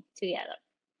everything together.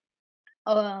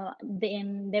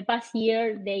 In the past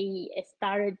year, they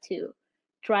started to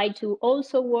try to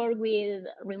also work with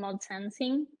remote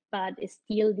sensing, but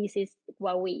still this is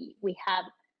what we have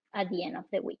at the end of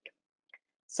the week.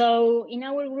 So in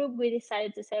our group, we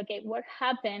decided to say, okay, what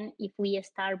happens if we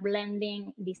start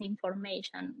blending this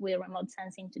information with remote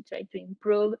sensing to try to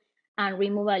improve and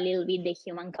remove a little bit the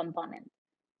human component?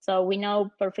 So we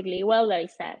know perfectly well there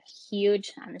is a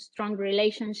huge and strong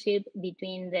relationship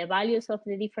between the values of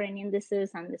the different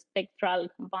indices and the spectral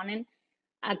component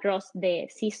across the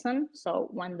season. So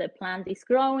when the plant is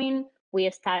growing, we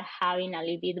start having a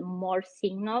little bit more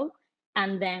signal.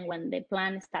 And then when the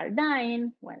plant starts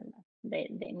dying, when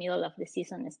the middle of the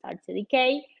season starts to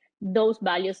decay, those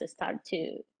values start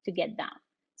to get down.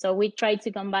 So we try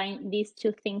to combine these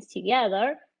two things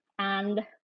together, and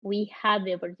we had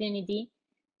the opportunity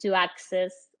to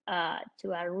access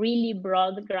to a really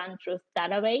broad ground truth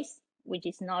database, which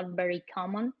is not very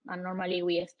common. And normally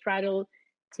we struggle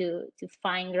to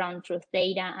find ground truth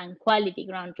data and quality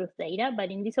ground truth data. But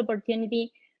in this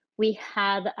opportunity, we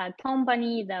had a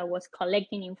company that was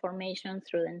collecting information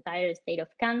through the entire state of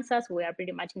Kansas. We are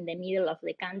pretty much in the middle of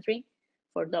the country.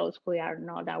 For those who are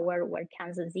not aware where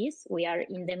Kansas is, we are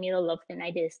in the middle of the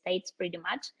United States pretty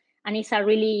much. And it's a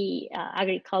really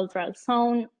agricultural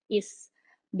zone. It's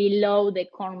below the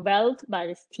corn belt,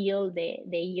 but still the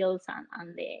yields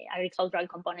and the agricultural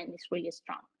component is really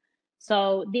strong.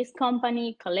 So this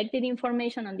company collected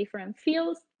information on different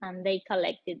fields, and they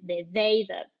collected the day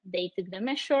that they took the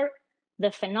measure, the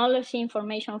phenology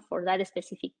information for that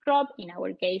specific crop. In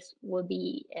our case, would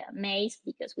be maize,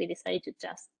 because we decided to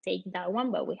just take that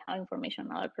one, but we have information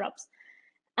on other crops.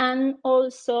 And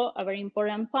also a very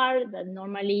important part that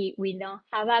normally we don't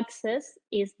have access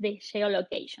is the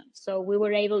geolocation. So we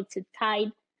were able to tie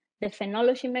the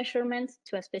phenology measurements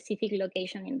to a specific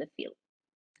location in the field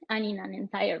and in an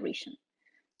entire region.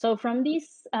 So from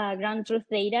this ground truth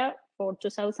data for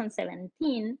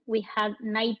 2017, we had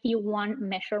 91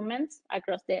 measurements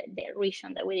across the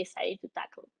region that we decided to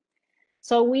tackle.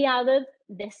 So we added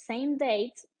the same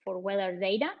dates for weather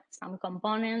data, some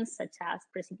components such as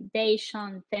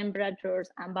precipitation,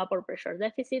 temperatures, and vapor pressure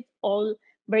deficit, all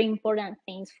very important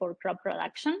things for crop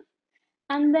production.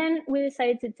 And then we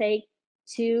decided to take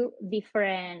two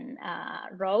different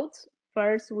roads.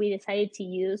 First, we decided to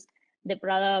use the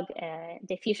product,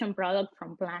 the fusion product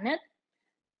from Planet,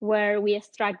 where we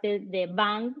extracted the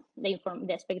band,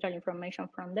 the spectral information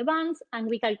from the bands, and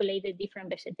we calculated different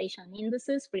vegetation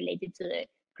indices related to the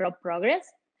crop progress.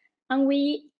 And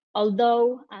we,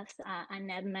 although, as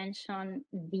Annette mentioned,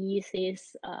 this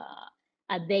is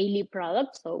a daily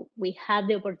product, so we had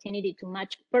the opportunity to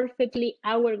match perfectly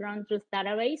our ground truth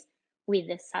database with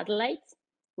the satellites,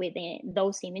 with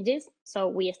those images. So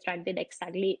we extracted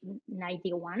exactly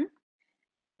 91.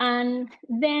 And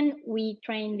then we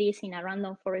train this in a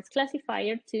random forest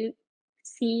classifier to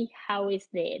see how is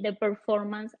the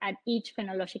performance at each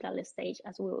phenological stage,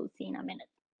 as we will see in a minute.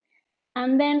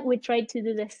 And then we try to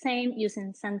do the same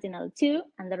using Sentinel-2.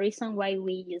 And the reason why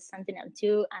we use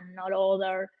Sentinel-2 and not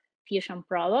other fusion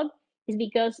product is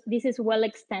because this is well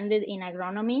extended in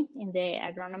agronomy, in the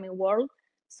agronomy world.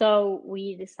 So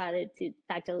we decided to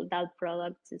tackle that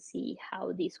product to see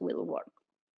how this will work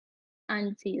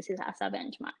and to use it as a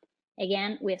benchmark.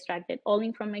 Again, we extracted all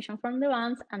information from the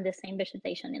bands and the same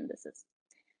vegetation indices.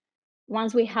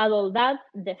 Once we had all that,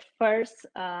 the first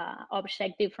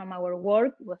objective from our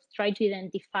work was try to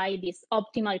identify this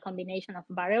optimal combination of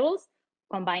variables,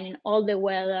 combining all the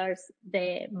weathers,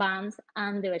 the bands,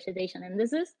 and the vegetation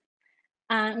indices.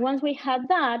 And once we had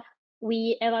that,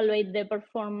 we evaluate the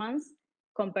performance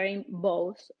comparing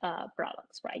both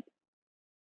products, right?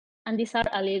 And these are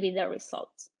a little bit the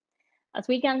results. As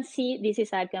we can see, this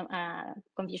is a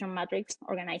confusion matrix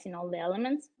organizing all the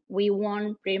elements. We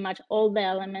won pretty much all the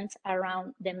elements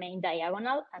around the main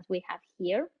diagonal, as we have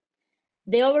here.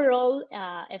 The overall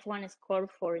F1 score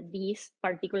for this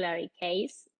particular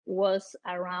case was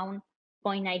around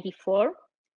 0.94,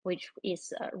 which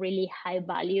is a really high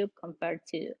value compared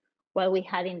to what we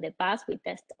had in the past. We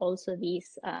tested also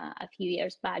this a few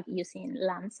years back using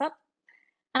Landsat.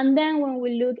 And then when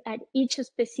we look at each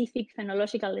specific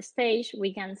phenological stage,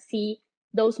 we can see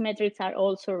those metrics are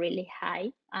also really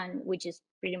high, and which is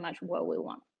pretty much what we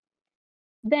want.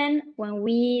 Then when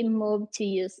we move to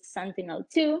use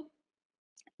Sentinel-2,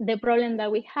 the problem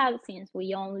that we had, since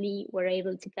we only were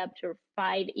able to capture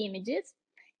 5 images,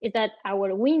 is that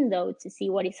our window to see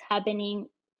what is happening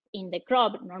in the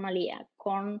crop, normally a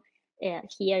corn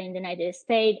here in the United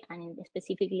States and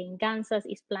specifically in Kansas,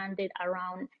 is planted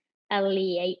around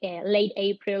late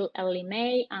April, early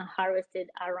May, and harvested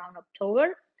around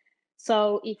October.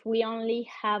 So if we only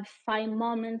have 5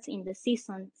 moments in the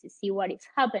season to see what is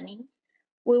happening,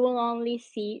 we will only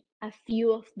see a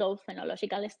few of those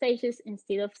phenological stages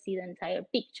instead of see the entire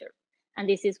picture. And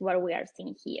this is what we are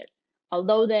seeing here.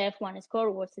 Although the F1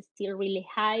 score was still really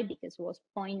high because it was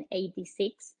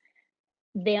 0.86,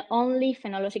 the only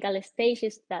phenological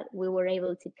stages that we were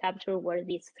able to capture were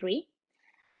these 3.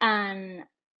 And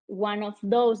one of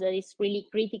those that is really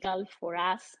critical for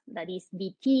us, that is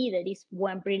BT, that is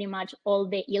when pretty much all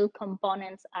the yield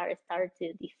components are started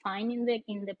to define in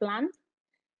the plant,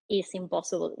 is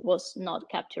impossible, was not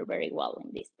captured very well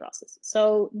in this process.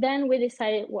 So then we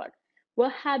decided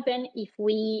what happened if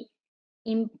we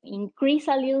increase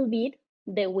a little bit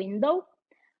the window.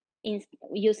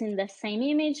 Using the same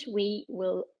image, we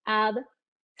will add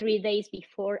 3 days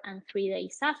before and 3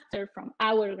 days after from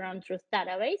our ground truth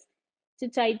database to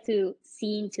try to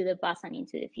see into the past and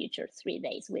into the future 3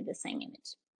 days with the same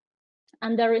image.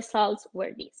 And the results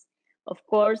were these. Of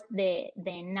course, the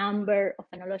number of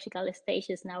phenological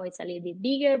stages now is a little bit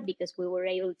bigger because we were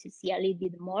able to see a little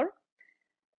bit more,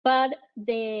 but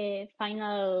the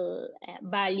final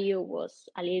value was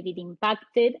a little bit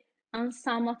impacted, and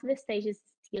some of the stages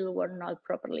still were not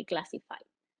properly classified.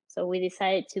 So we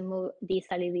decided to move this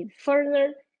a little bit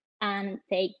further and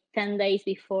take 10 days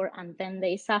before and 10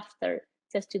 days after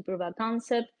just to prove a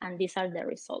concept, and these are the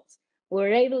results. We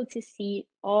were able to see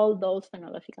all those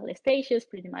phenological stages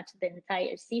pretty much the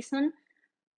entire season,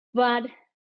 but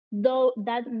though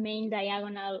that main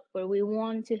diagonal where we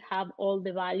want to have all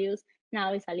the values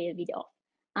now is a little bit off.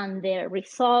 And the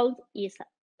result is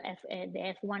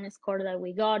the F1 score that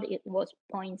we got, it was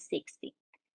 0.60.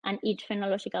 And each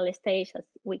phenological stage, as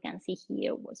we can see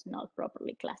here, was not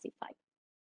properly classified.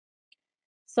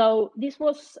 So this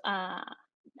was,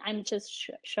 I'm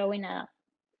just showing a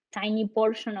tiny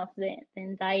portion of the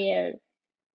entire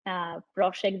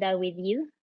project that we did,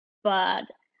 but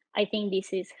I think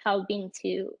this is helping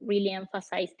to really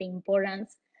emphasize the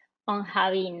importance on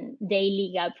having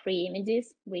daily gap-free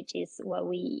images, which is what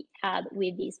we had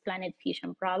with this Planet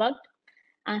Fusion product,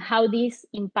 and how this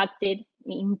impacted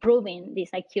improving this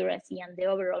accuracy and the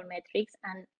overall metrics,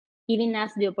 and giving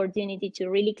us the opportunity to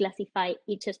really classify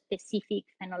each specific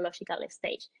phenological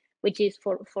stage, which is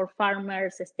for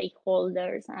farmers,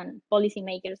 stakeholders, and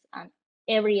policymakers, and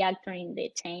every actor in the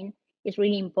chain is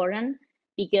really important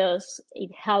because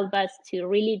it helps us to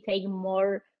really take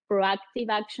more proactive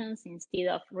actions instead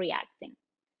of reacting.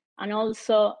 And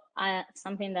also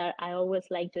something that I always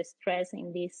like to stress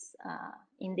in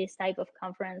this type of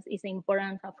conference is the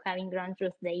importance of having ground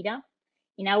truth data.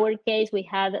 In our case, we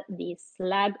had this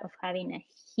lack of having a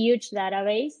huge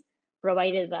database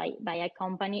provided by a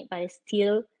company, but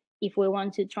still, if we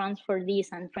want to transfer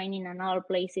this and training in other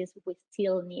places, we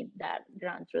still need that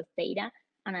ground truth data.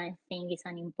 And I think it's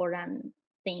an important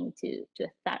thing to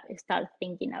start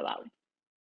thinking about.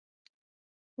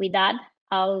 With that,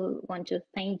 I'll want to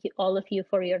thank all of you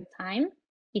for your time.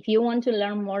 If you want to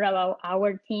learn more about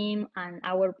our team and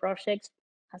our projects,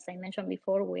 as I mentioned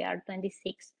before, we are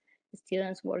 26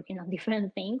 students working on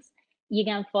different things. You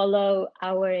can follow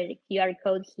our QR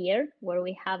code here, where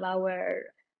we have our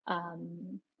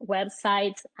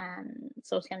websites and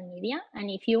social media. And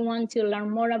if you want to learn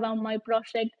more about my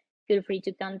project, feel free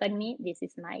to contact me. This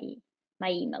is my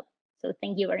email. So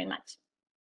thank you very much.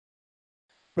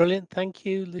 Brilliant. Thank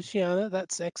you, Luciana.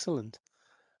 That's excellent.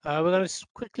 We're going to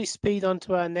quickly speed on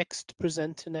to our next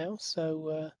presenter now.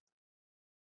 So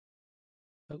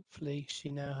hopefully she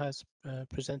now has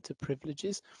presenter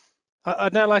privileges.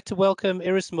 I'd now like to welcome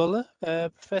Iris Muller,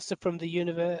 professor from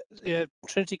the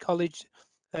Trinity College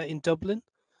in Dublin.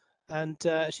 And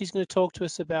she's going to talk to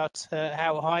us about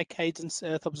how high cadence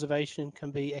Earth observation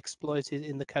can be exploited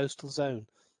in the coastal zone.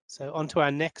 So on to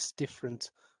our next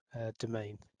different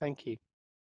domain. Thank you.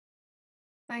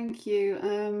 Thank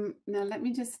you. Now let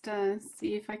me just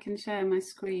see if I can share my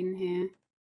screen here.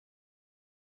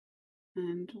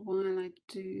 And while I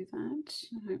do that,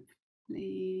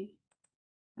 hopefully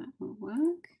that will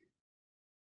work.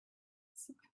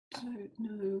 So I don't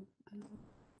know.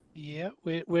 Yeah,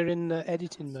 we're in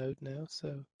editing mode now,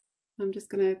 so I'm just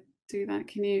going to do that.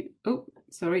 Can you? Oh,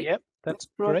 sorry. Yep, that's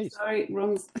wrong, great. Sorry,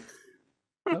 wrong.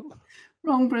 Oh.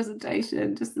 Wrong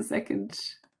presentation. Just a second.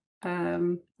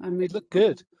 It looked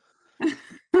good.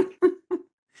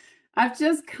 I've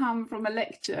just come from a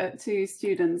lecture to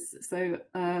students, so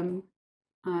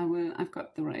I've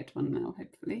got the right one now,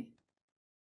 hopefully.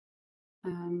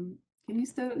 Can you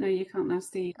still? No, you can't now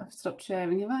see. I've stopped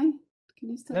sharing. Have I? Can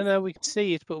you still? No, we can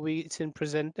see it, but it's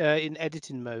in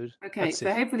editing mode. Okay, That's so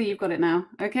it. hopefully you've got it now.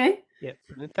 Okay. Yeah,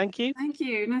 brilliant. Thank you. Thank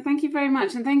you. No, thank you very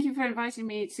much, and thank you for inviting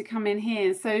me to come in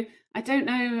here. So I don't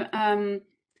know,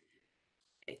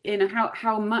 you know,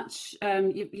 how much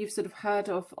you've sort of heard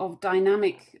of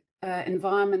dynamic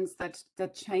environments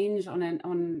that change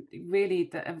on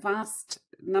really a vast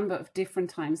number of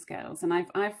different timescales. And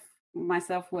I've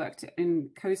myself worked in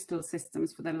coastal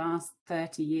systems for the last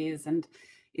 30 years, and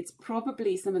it's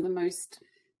probably some of the most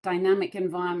dynamic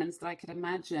environments that I could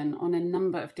imagine on a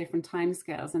number of different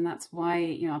timescales. And that's why,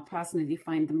 you know, I personally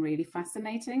find them really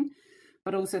fascinating.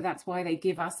 But also that's why they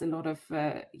give us a lot of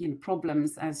you know,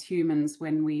 problems as humans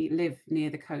when we live near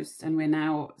the coast. And we're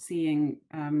now seeing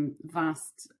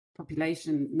vast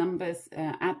population numbers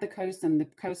at the coast, and the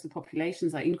coastal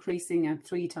populations are increasing at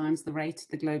 3 times the rate of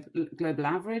the global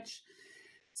average.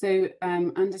 So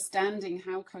understanding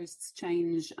how coasts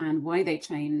change and why they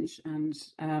change, and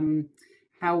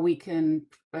how we can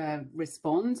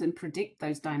respond and predict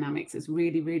those dynamics is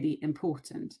really, really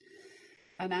important.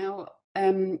 And now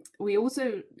we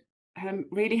also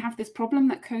really have this problem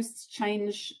that coasts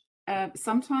change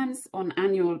sometimes on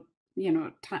annual, you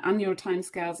know, annual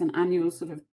timescales, and annual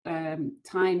sort of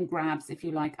time grabs, if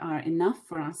you like, are enough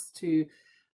for us to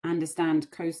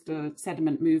understand coastal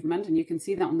sediment movement. And you can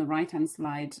see that on the right-hand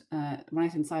side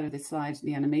of this slide,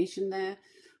 the animation there,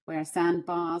 where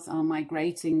sandbars are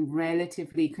migrating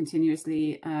relatively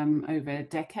continuously over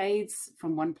decades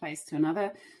from one place to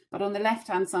another. But on the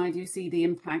left-hand side, you see the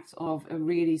impact of a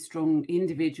really strong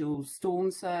individual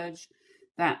storm surge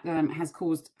that has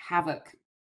caused havoc,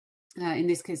 in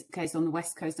this case on the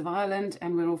west coast of Ireland.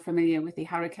 And we're all familiar with the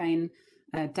hurricane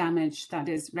damage that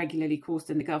is regularly caused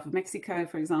in the Gulf of Mexico,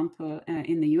 for example,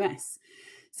 in the US.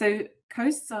 So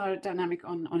coasts are dynamic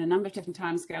on a number of different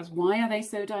timescales. Why are they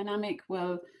so dynamic?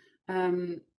 Well,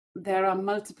 there are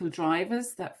multiple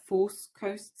drivers that force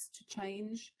coasts to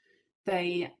change.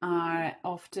 They are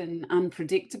often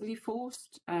unpredictably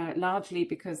forced, largely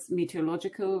because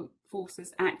meteorological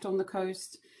forces act on the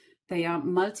coast. They are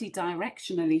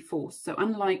multi-directionally forced. So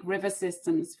unlike river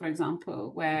systems, for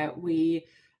example, where we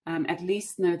at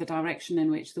least know the direction in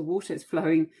which the water is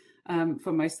flowing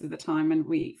for most of the time, and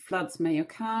floods may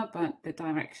occur, but the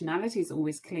directionality is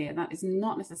always clear. That is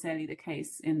not necessarily the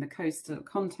case in the coastal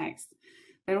context.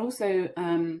 They're also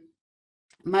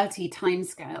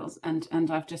multi-timescales,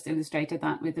 and I've just illustrated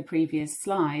that with the previous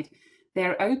slide.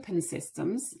 They're open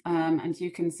systems, and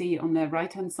you can see on the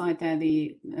right-hand side there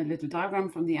a little diagram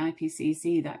from the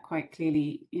IPCC that quite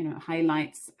clearly,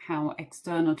 highlights how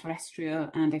external terrestrial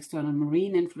and external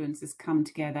marine influences come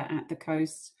together at the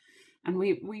coast. And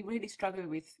we really struggle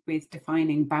with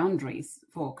defining boundaries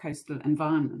for coastal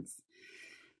environments.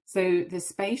 So the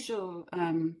spatial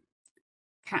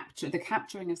the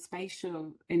capturing of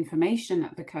spatial information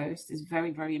at the coast is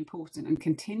very, very important, and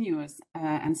continuous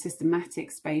and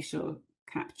systematic spatial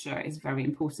capture is very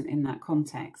important in that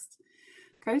context.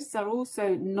 Coasts are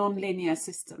also non-linear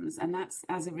systems, and that's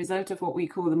as a result of what we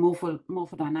call the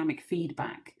morphodynamic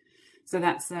feedback. So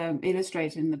that's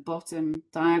illustrated in the bottom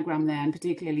diagram there, and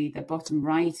particularly the bottom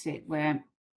right, where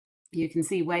you can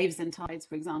see waves and tides,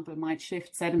 for example, might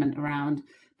shift sediment around,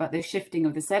 but the shifting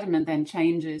of the sediment then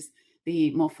changes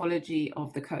the morphology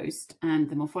of the coast, and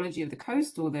the morphology of the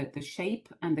coast, or the shape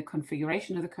and the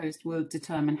configuration of the coast, will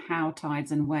determine how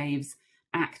tides and waves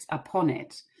act upon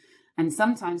it. And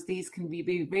sometimes these can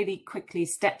be really quickly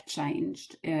step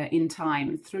changed in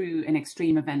time through an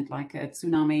extreme event like a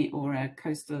tsunami or a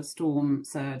coastal storm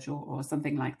surge or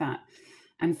something like that.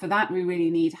 And for that, we really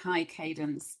need high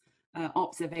cadence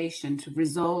observation to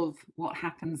resolve what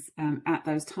happens at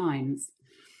those times.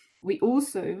 We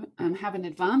also have an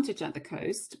advantage at the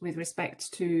coast with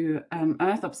respect to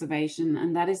Earth observation,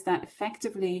 and that is that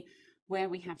effectively where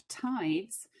we have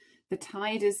tides, the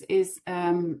tide is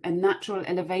a natural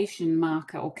elevation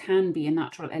marker, or can be a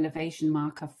natural elevation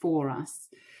marker for us.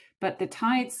 But the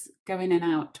tides go in and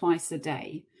out twice a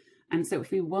day. And so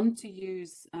if we want to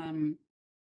use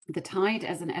the tide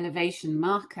as an elevation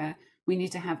marker, we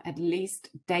need to have at least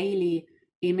daily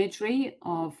imagery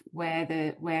of where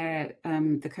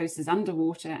the coast is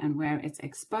underwater and where it's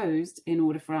exposed, in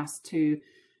order for us to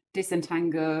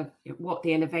disentangle what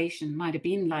the elevation might have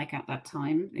been like at that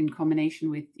time, in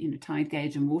combination with tide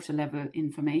gauge and water level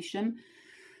information.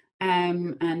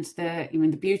 And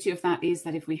the beauty of that is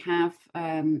that if we have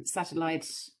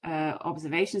satellite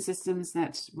observation systems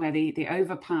where the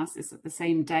overpass is at the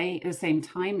same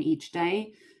time each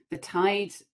day, the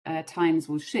tide times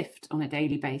will shift on a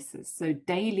daily basis. So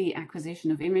daily acquisition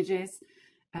of images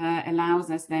allows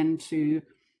us then to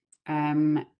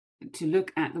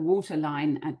look at the water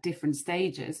line at different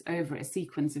stages over a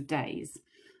sequence of days.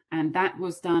 And that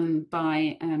was done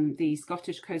by the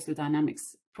Scottish Coastal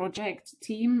Dynamics project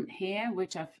team here,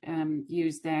 which I've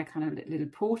used their kind of little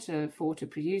portal for to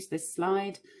produce this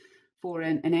slide for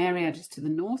an area just to the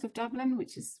north of Dublin,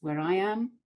 which is where I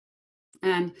am.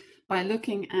 And by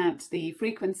looking at the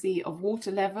frequency of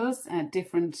water levels at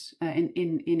different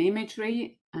in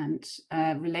imagery, and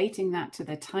relating that to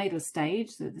the tidal stage,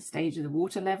 so the stage of the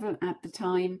water level at the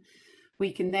time,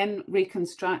 we can then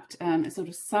reconstruct a sort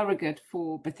of surrogate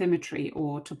for bathymetry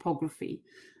or topography.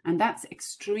 And that's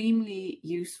extremely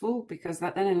useful, because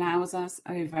that then allows us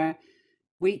over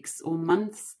weeks or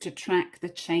months to track the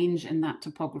change in that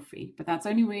topography. But that's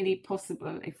only really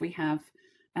possible if we have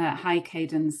high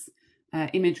cadence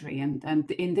imagery.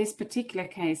 And in this particular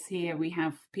case here, we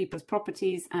have people's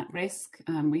properties at risk.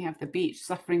 We have the beach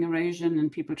suffering erosion,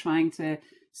 and people trying to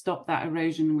stop that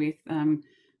erosion with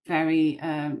very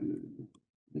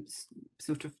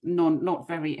sort of not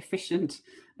very efficient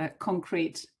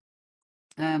concrete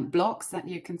blocks that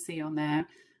you can see on there.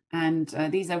 And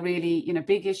these are really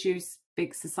big issues,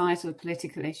 big societal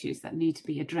political issues that need to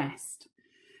be addressed.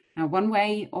 Now, one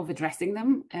way of addressing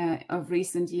them of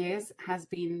recent years has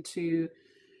been to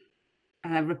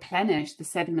replenish the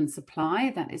sediment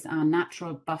supply that is our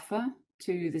natural buffer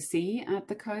to the sea at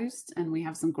the coast. And we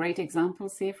have some great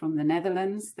examples here from the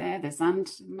Netherlands there, the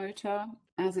Zandmotor,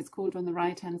 as it's called on the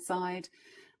right-hand side.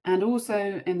 And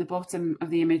also in the bottom of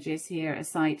the images here, a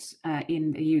site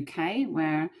in the UK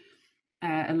where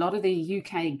a lot of the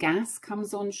UK gas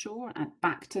comes on shore at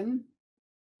Bacton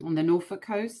on the Norfolk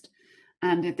coast.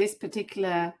 And at this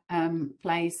particular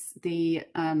place, the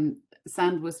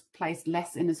sand was placed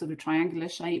less in a sort of triangular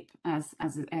shape as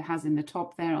it has in the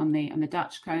top there on the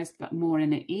Dutch coast, but more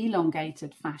in an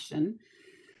elongated fashion.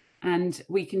 And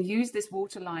we can use this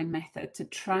waterline method to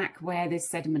track where this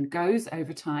sediment goes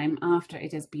over time after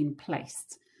it has been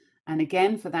placed. And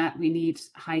again, for that, we need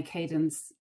high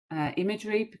cadence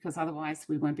imagery, because otherwise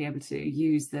we won't be able to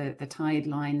use the tide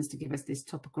lines to give us this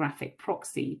topographic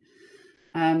proxy.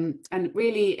 And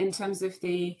really, in terms of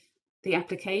the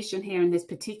application here in this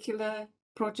particular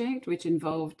project, which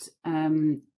involved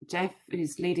Jeff,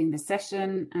 who's leading the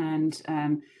session, and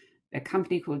a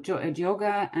company called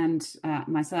Geoga, and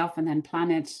myself, and then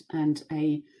Planet, and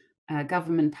a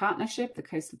government partnership, the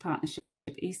Coastal Partnership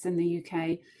East in the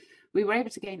UK, we were able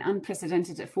to gain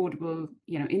unprecedented, affordable,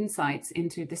 insights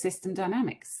into the system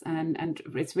dynamics, and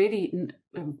it's really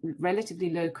relatively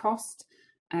low cost.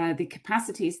 The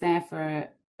capacity is there for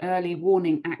early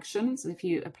warning actions. If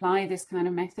you apply this kind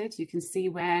of method, you can see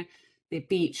where the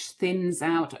beach thins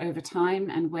out over time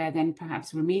and where then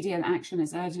perhaps remedial action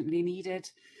is urgently needed.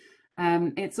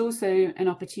 It's also an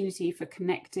opportunity for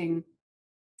connecting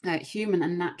human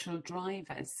and natural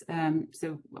drivers.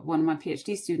 So one of my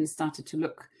PhD students started to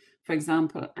look, for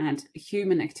example, at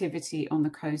human activity on the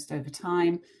coast over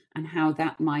time and how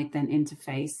that might then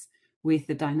interface with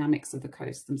the dynamics of the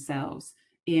coast themselves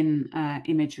in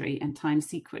imagery and time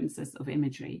sequences of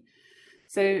imagery.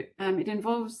 So it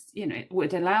involves,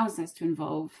 it allows us to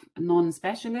involve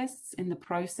non-specialists in the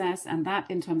process, and that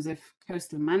in terms of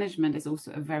coastal management is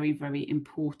also a very, very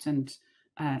important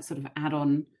sort of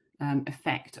add-on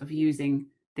effect of using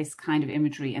this kind of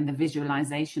imagery and the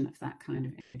visualization of that kind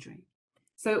of imagery.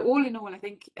 So all in all, I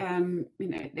think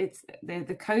it's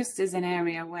the coast is an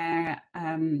area where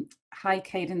high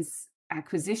cadence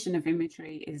acquisition of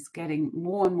imagery is getting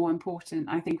more and more important.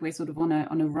 I think we're sort of on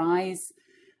a rise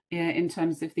in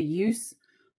terms of the use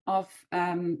of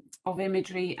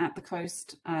imagery at the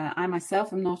coast. I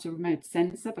myself am not a remote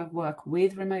sensor, but work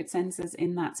with remote sensors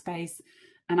in that space.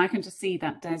 And I can just see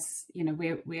that there's,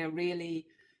 we are really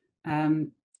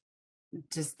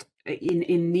just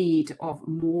in need of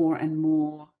more and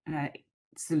more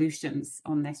solutions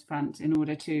on this front in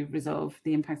order to resolve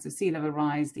the impacts of sea level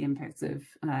rise, the impacts of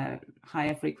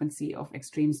higher frequency of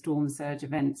extreme storm surge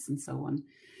events, and so on.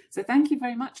 So thank you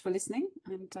very much for listening,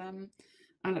 and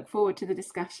I look forward to the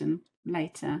discussion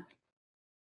later.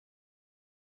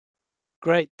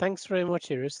 Great, thanks very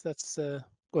much, Iris. That's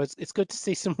well, it's good to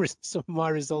see some of my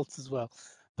results as well.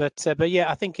 But yeah,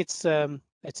 I think it's a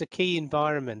key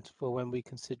environment for when we're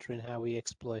considering how we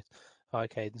exploit high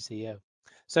cadence EO.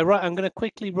 So right, I'm going to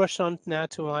quickly rush on now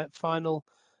to my final,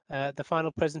 the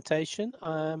final presentation.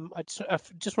 I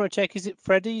just want to check: is it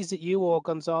Freddie, is it you, or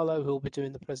Gonzalo who will be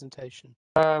doing the presentation?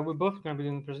 We're both going to be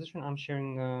doing the presentation. I'm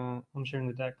sharing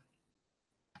the deck.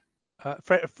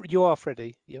 You are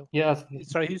Freddie. Yes.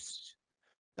 Sorry, who's?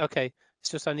 Okay, it's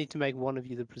just I need to make one of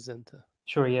you the presenter.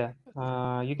 Sure. Yeah.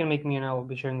 You can make me, and I will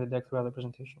be sharing the deck throughout the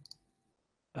presentation.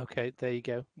 Okay, there you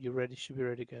go. You're ready. Should be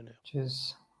ready to go now.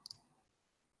 Cheers.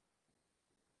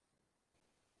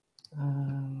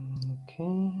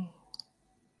 Okay.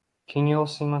 Can you all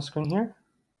see my screen here?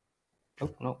 Oh,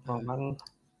 no, wrong button.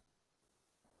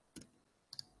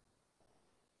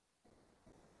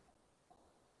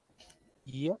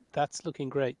 Yep, that's looking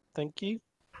great. Thank you.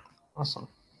 Awesome.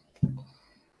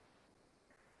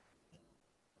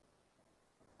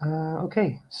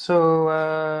 Okay, so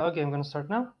okay, I'm going to start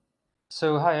now.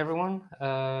 So hi everyone.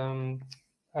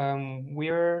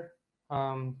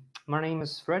 My name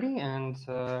is Freddie, and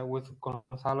with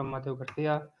Gonzalo Mateo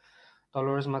Garcia,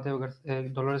 Dolores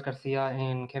Garcia,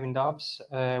 and Kevin Dobbs,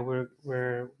 we've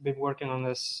been working on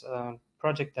this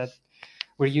project that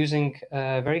we're using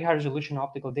very high resolution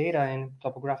optical data and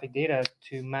topographic data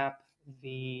to map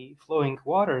the flowing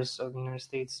waters of the United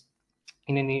States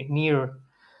in a near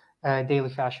daily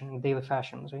fashion,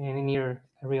 so in a near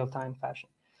real-time fashion.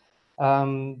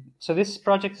 So this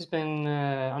project has been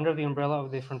under the umbrella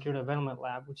of the Frontier Development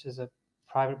Lab, which is a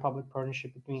private-public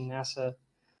partnership between NASA,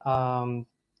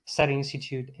 SETI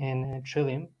Institute, and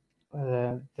Trillium,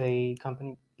 the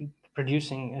company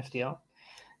producing FDL.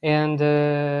 And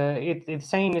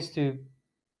its aim is to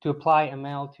apply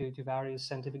ML to various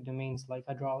scientific domains like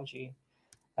hydrology,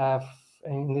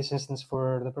 in this instance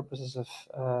for the purposes of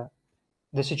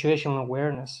the situational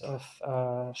awareness of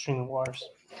streaming waters.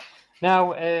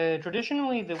 Now,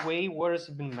 traditionally, the way waters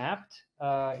have been mapped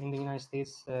in the United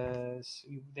States,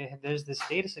 there's this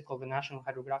data set called the National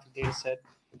Hydrographic Data Set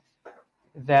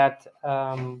that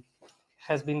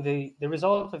has been the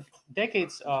result of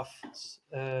decades of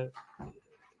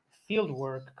field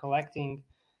work collecting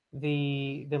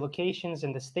the locations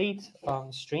and the state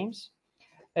of streams.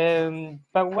 But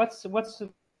what's the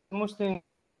reason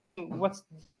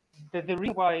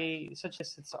why such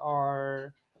assets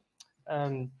are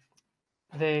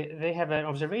they have an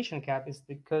observation cap is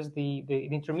because the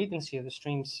intermittency of the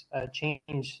streams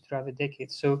changed throughout the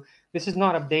decades. So this is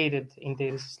not updated in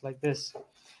data sets like this.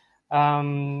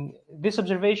 This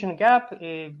observation gap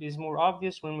is more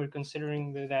obvious when we're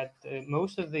considering that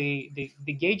most of the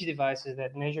gauge devices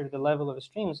that measure the level of the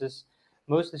streams is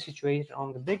mostly situated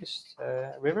on the biggest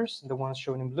rivers, the ones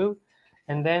shown in blue,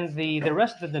 and then the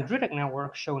rest of the dendritic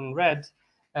network shown in red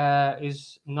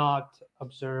is not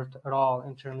observed at all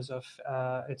in terms of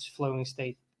its flowing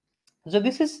state. So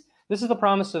this is the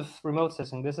promise of remote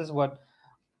sensing. This is what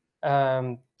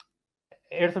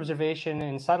Earth observation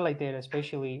and satellite data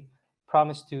especially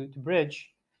promise to bridge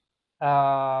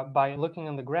by looking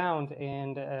on the ground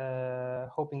and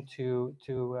hoping to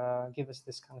give us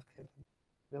this kind of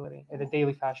capability in a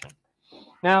daily fashion.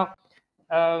 Now,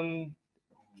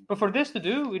 but for this to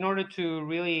do, in order to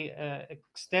really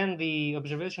extend the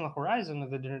observational horizon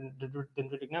of the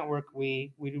dendritic network,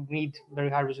 we need very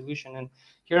high resolution. And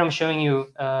here I'm showing you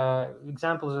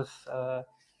examples of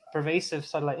pervasive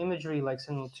satellite imagery like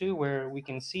Sentinel-2, where we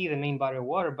can see the main body of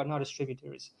water, but not its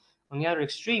tributaries. On the other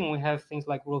extreme, we have things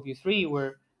like WorldView 3,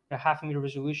 where at 0.5 meter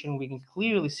resolution, we can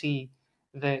clearly see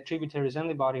the tributaries and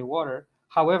the body of water.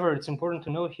 However, it's important to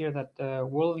note here that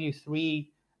WorldView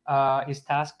 3 is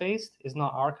task-based, is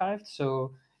not archived,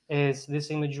 so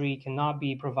this imagery cannot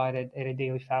be provided in a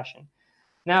daily fashion.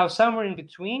 Now, somewhere in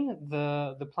between,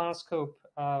 the PlanScope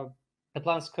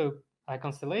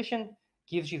constellation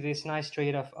gives you this nice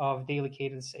trade-off of daily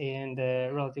cadence and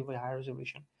relatively high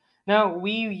resolution. Now,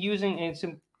 note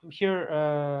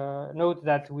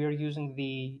that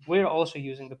we're also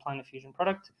using the Planet Fusion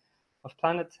product of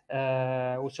Planet.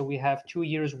 So we have 2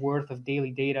 years worth of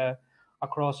daily data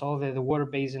across all the water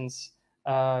basins,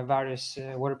 various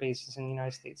water basins in the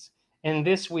United States. And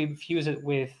this, we fuse it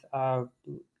with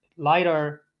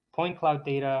LiDAR point cloud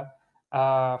data,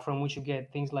 from which you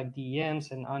get things like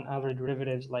DEMs and other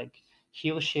derivatives like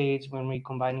heel shades when we're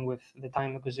combining with the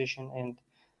time of position, and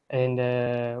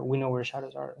we know where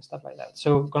shadows are and stuff like that.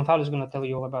 So Gonzalo is going to tell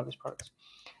you all about these products.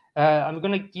 I'm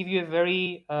going to give you a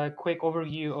very quick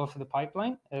overview of the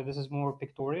pipeline. This is more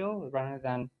pictorial rather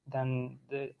than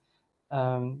the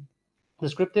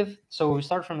descriptive. So we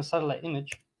start from a satellite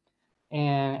image,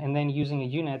 and then using a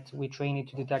unit, we train it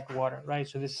to detect water, right?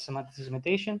 So this is semantic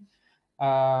segmentation.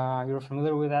 You're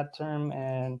familiar with that term,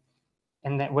 and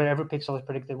that where every pixel is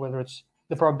predicted, whether it's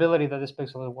the probability that this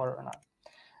pixel is water or not.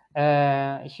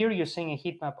 Here you're seeing a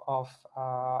heat map of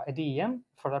a DEM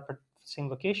for that same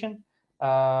location,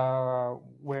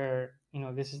 where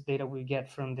this is data we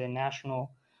get from the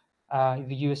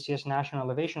the USGS National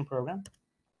Elevation Program,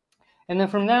 and then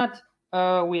from that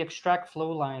we extract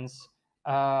flow lines,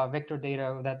 vector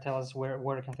data that tell us where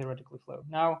water can theoretically flow.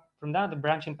 Now, from that, the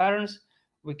branching patterns,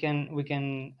 we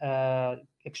can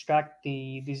extract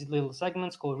these little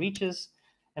segments called reaches,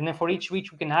 and then for each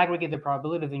reach, we can aggregate the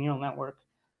probability of the neural network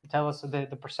to tell us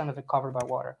the percent of it covered by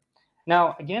water.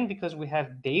 Now, again, because we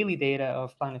have daily data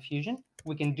of Planet Fusion,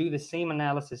 we can do the same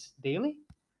analysis daily,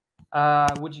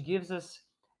 which gives us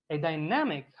a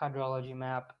dynamic hydrology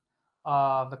map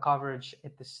of the coverage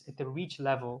at the reach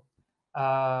level.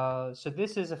 So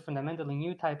this is a fundamentally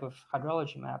new type of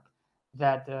hydrology map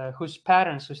that whose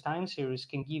patterns, whose time series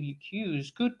can give you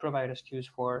cues, could provide us cues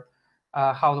for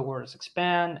how the waters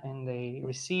expand and they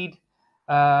recede,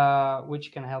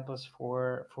 which can help us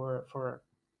for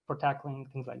tackling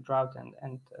things like drought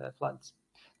and floods.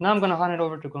 Now I'm going to hand it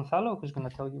over to Gonzalo, who's going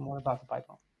to tell you more about the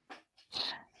pipeline.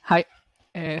 Hi,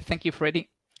 thank you, Freddie.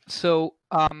 So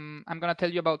I'm going to tell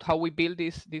you about how we build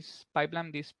this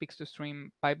pipeline, this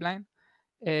Pix2Stream pipeline,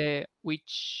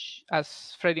 which,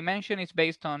 as Freddie mentioned, is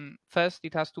based on, first,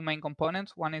 it has two main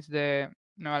components. One is the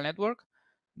neural network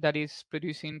that is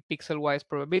producing pixel-wise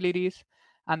probabilities.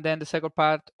 And then the second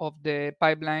part of the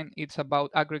pipeline, it's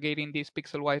about aggregating these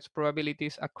pixel-wise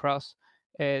probabilities across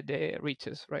the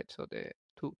reaches, right? So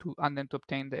and then to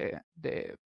obtain the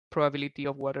probability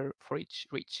of water for each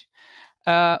reach.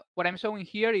 What I'm showing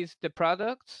here is the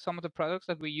products, some of the products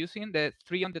that we're using. The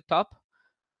three on the top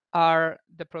are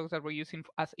the products that we're using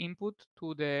as input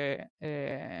to the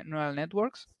neural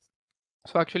networks.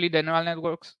 So actually the neural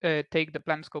networks take the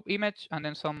PlanScope image and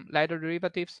then some LiDAR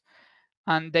derivatives,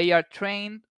 and they are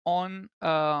trained on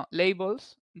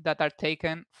labels that are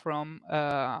taken from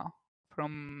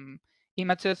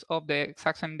images of the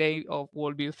exact same day of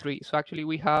WorldView 3. So actually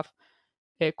we have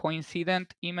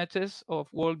coincident images of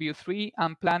WorldView 3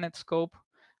 and PlanetScope,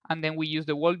 and then we use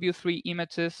the WorldView 3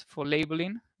 images for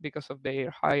labeling because of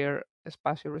their higher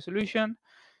spatial resolution,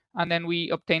 and then we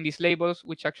obtain these labels,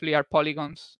 which actually are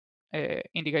polygons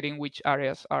indicating which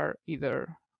areas are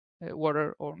either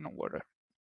water or no water.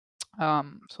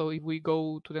 So if we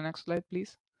go to the next slide,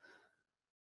 please.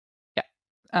 Yeah.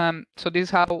 So this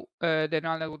is how the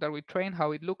neural network that we train,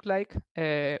 how it looked like.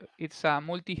 It's a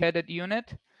multi-headed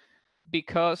unit,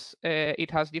 because it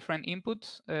has different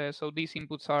inputs. So these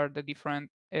inputs are the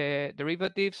different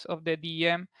derivatives of the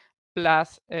DEM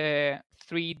plus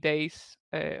 3 days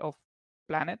of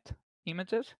planet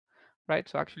images, right?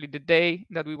 So actually the day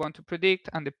that we want to predict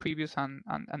and the previous and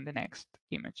the next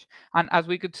image. And as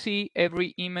we could see,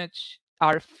 every image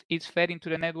is fed into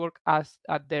the network as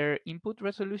at their input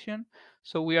resolution.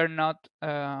 So we are not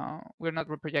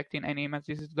reprojecting any image.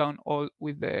 This is done all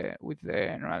with the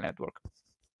neural network.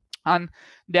 And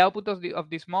the output of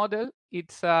this model,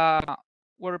 it's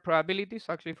water probability.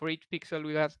 So actually for each pixel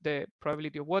we have the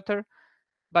probability of water,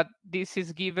 but this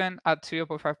is given at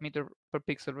 0.5 meter per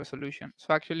pixel resolution.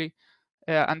 So actually,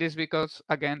 and this is because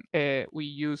again we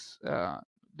use the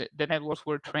networks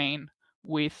were trained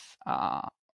with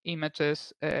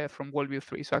images from WorldView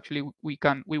 3. So actually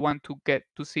we want to get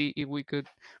to see if we could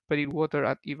predict water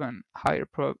at even higher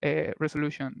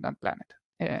resolution than planet.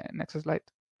 Next slide.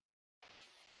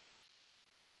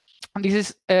 And this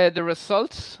is the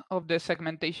results of the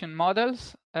segmentation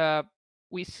models.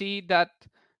 We see that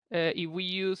if we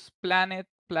use planet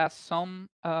plus some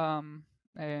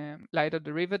LiDAR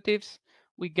derivatives,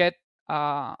 we get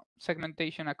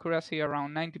segmentation accuracy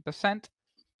around 90%.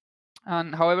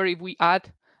 And however, if we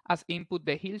add as input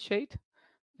the hillshade,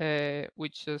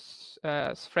 which is,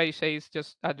 as Freddy says,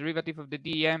 just a derivative of the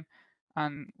DEM,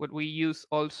 and what we use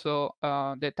also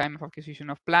the time of acquisition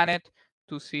of planet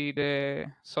to see the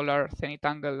solar zenith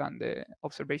angle and the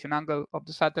observation angle of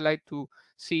the satellite to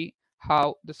see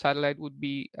how the satellite would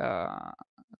be,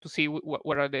 to see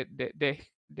what are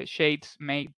the shades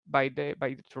made by the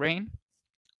terrain.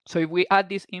 So if we add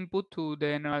this input to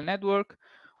the neural network,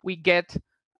 we get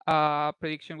a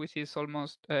prediction which is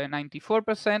almost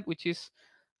 94%, which is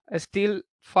still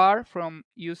far from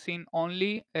using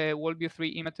only WorldView 3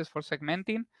 images for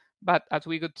segmenting. But as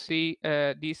we could see,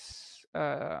 this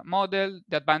model,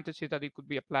 the advantage is that it could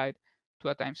be applied to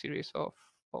a time series of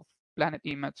planet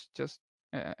image, just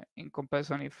in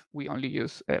comparison if we only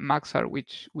use Maxar,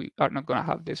 which we are not going to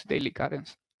have this daily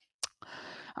cadence.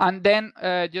 And then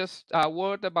just a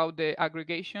word about the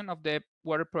aggregation of the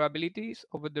water probabilities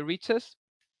over the reaches.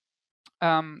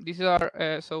 These are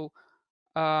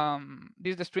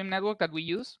this is the stream network that we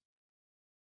use.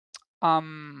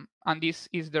 And this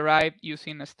is derived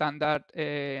using a standard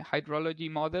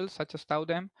hydrology model such as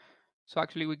TauDem. So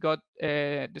actually we got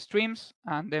the streams,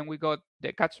 and then we got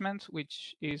the catchments,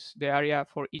 which is the area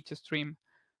for each stream,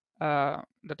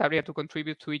 that area to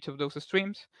contribute to each of those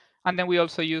streams. And then we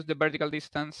also use the vertical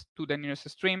distance to the nearest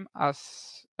stream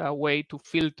as a way to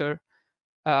filter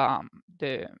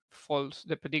the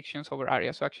predictions over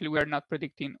areas. So actually we are not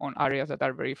predicting on areas that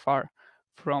are very far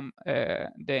from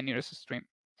the nearest stream.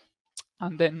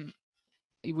 And then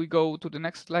if we go to the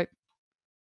next slide.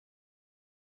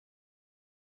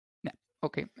 Yeah,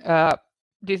 okay.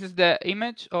 This is the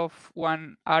image of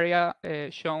one area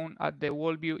shown at the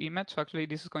WorldView image. So actually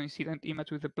this is coincident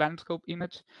image with the PlanetScope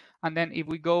image. And then if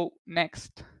we go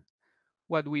next,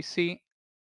 what we see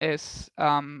is,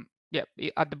 at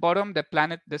the bottom,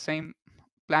 the same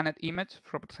planet image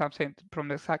from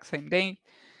the exact same day.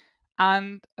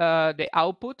 And the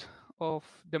output of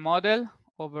the model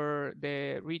over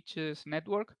the reaches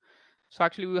network. So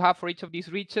actually we have for each of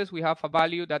these reaches, we have a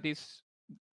value that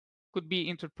could be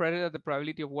interpreted as the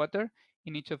probability of water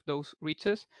in each of those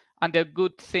reaches. And the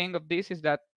good thing of this is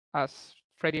that, as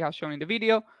Freddy has shown in the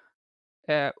video,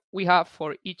 we have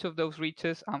for each of those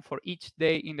reaches and for each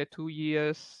day in the 2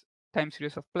 years time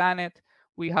series of planet,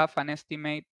 we have an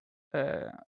estimate.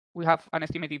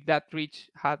 If that reach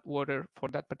had water for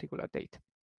that particular date.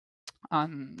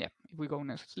 And yeah, if we go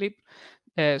next slide.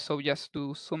 So just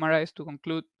to summarize, to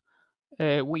conclude,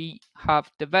 we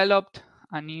have developed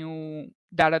a new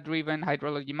data-driven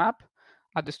hydrology map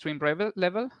at the stream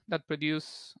level that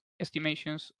produce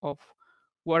estimations of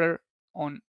water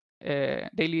on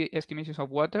daily estimations of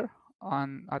water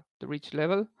on at the reach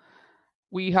level.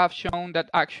 We have shown that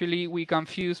actually we can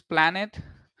fuse planet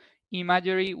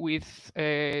imagery with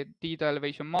data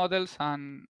elevation models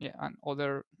and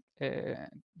other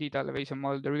data elevation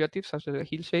model derivatives such as the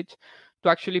hillshades to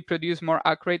actually produce more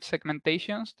accurate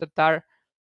segmentations that are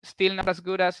still not as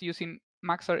good as using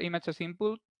Maxar image as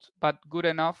input, but good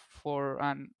enough for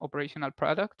an operational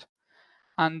product.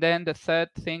 And then the third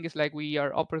thing is like we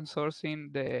are open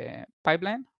sourcing the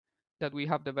pipeline that we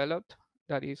have developed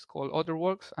that is called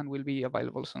OtherWorks and will be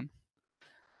available soon.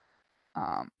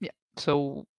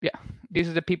 So this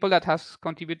is the people that has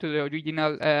contributed to the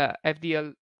original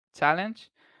FDL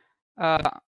challenge.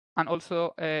 And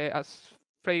also, as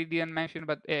Freddy didn't mention,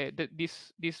 but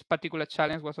this particular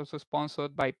challenge was also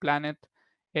sponsored by Planet,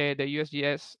 the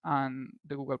USGS, and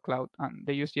the Google Cloud. And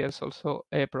the USGS also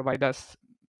provide us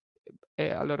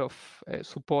a lot of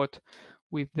support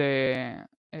with the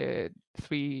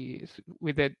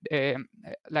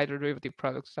LiDAR derivative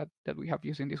products that we have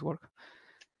used in this work.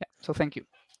 Yeah, so thank you.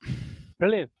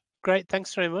 Brilliant, great,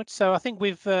 thanks very much. So I think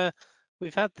we've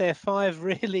had there 5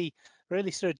 really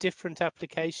really sort of different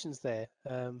applications there,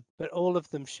 but all of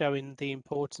them showing the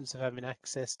importance of having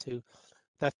access to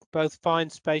that both fine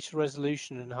spatial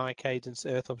resolution and high cadence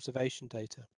Earth observation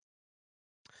data.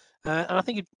 And I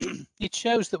think it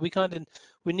shows that we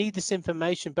need this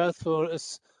information both for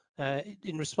us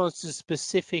in response to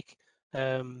specific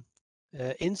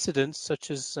incidents,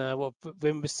 such as what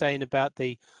Wim was saying about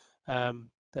the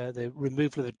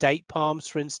removal of date palms,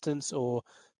 for instance, or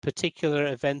particular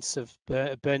events of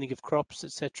burning of crops,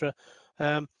 etc.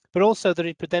 But also that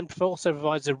it then also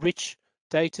provides a rich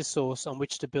data source on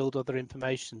which to build other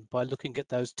information by looking at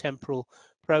those temporal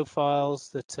profiles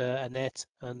that Annette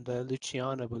and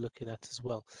Luciana were looking at as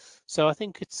well. So I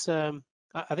think it's I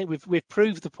think we've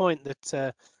proved the point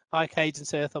that high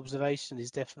cadence Earth observation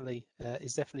is definitely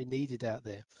needed out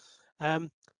there.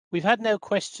 We've had no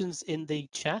questions in the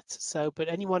chat, so but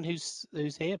anyone who's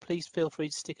here, please feel free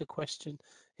to stick a question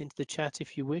into the chat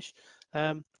if you wish.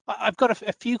 I've got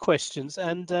a few questions,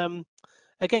 and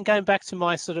again, going back to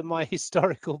my my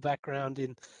historical background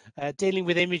in dealing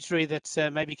with imagery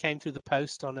that maybe came through the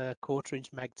post on a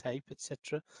 1/4-inch mag tape,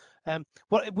 etc.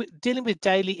 Dealing with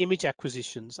daily image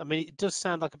acquisitions, I mean, it does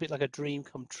sound like a bit like a dream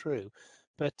come true,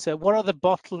 but what are the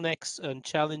bottlenecks and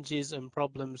challenges and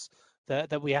problems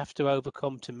that we have to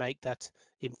overcome to make that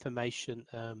information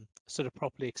sort of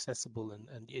properly accessible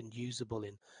and usable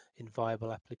in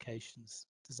viable applications?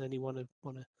 Does anyone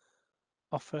want to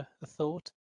offer a thought?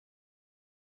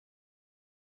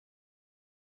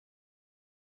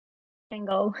 Can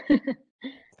go.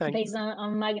 Thanks. Based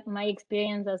on my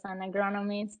experience as an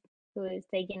agronomist who is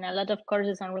taking a lot of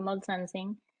courses on remote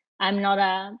sensing, I'm not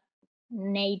a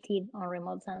native on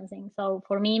remote sensing. So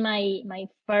for me, my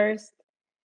first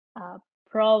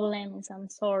problem in some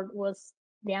sort was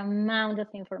the amount of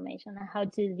information and how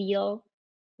to deal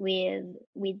with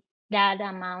that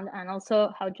amount, and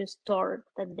also how to store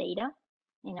the data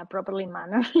in a properly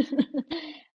manner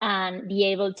and be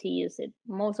able to use it.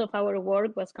 Most of our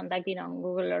work was conducted on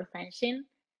Google Earth Engine,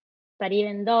 but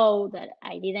even though that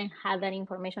I didn't have that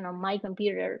information on my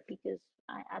computer, because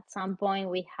at some point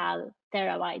we had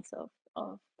terabytes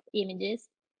of images,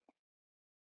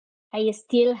 I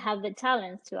still have the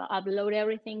challenge to upload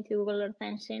everything to Google Earth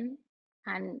Engine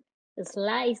and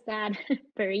slice that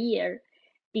per year,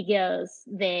 because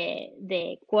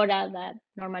the quota that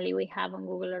normally we have on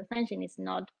Google Earth Engine is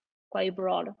not quite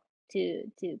broad to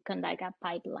conduct a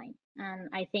pipeline. And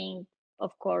I think,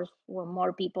 of course, when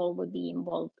more people would be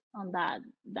involved on that,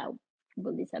 that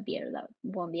will disappear. That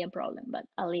won't be a problem, but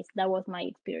at least that was my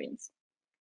experience.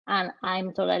 And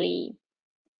I'm totally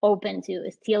open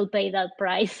to still pay that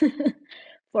price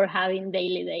for having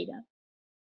daily data.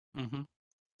 Mm-hmm.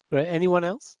 Right. Anyone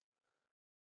else?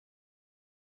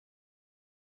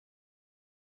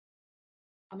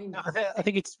 I mean, I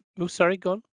think it's. Oh, sorry,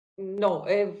 go on. No,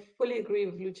 I fully agree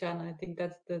with Luciana. I think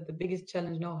that's the biggest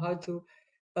challenge now, how to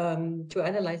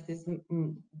analyze this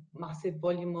massive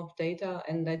volume of data.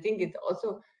 And I think it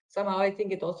also somehow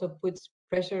puts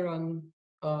pressure on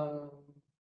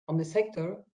the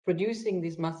sector producing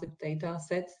these massive data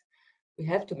sets. We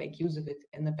have to make use of it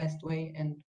in the best way.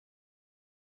 And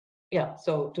yeah,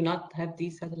 so to not have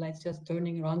these satellites just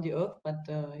turning around the Earth, but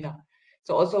yeah.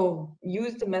 So also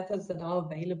use the methods that are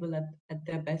available at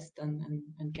their best, and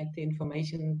get the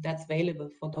information that's available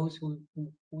for those who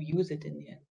use it in the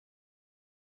end.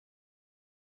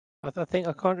 I think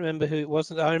I can't remember who it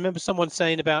was. I remember someone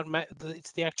saying about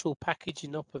it's the actual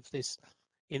packaging up of this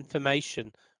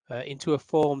information into a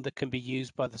form that can be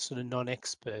used by the sort of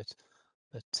non-expert.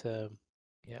 But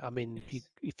yeah, I mean,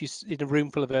 if you're in a room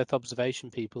full of Earth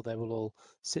observation people, they will all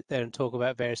sit there and talk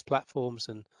about various platforms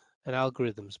and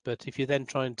algorithms. But if you're then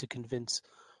trying to convince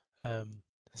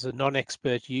as a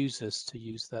non-expert users to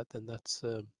use that, then that's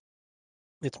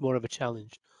it's more of a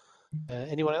challenge.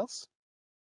 Anyone else?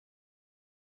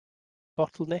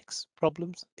 Bottlenecks,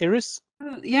 problems? Iris?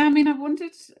 Yeah, I mean, I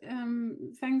wondered,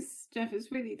 thanks, Jeff,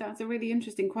 that's a really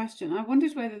interesting question. I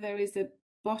wondered whether there is a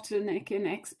bottleneck in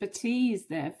expertise,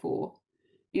 therefore,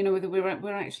 you know, whether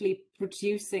we're actually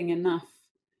producing enough.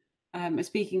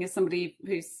 Speaking as somebody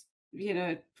who's, you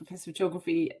know, professor of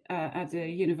geography at a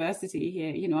university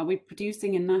here, you know, are we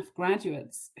producing enough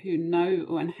graduates who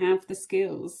know and have the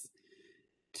skills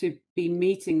to be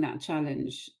meeting that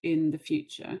challenge in the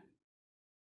future?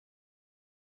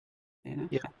 You know?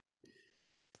 Yeah.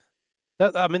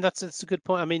 I mean, that's a good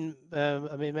point. I mean,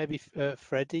 maybe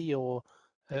Freddie or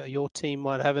your team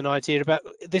might have an idea about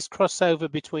this crossover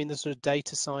between the sort of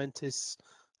data scientists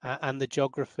and the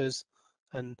geographers.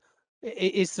 And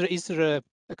is there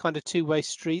a kind of two-way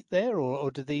street there, or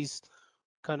do these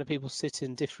kind of people sit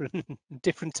in different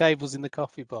different tables in the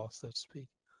coffee bar, so to speak?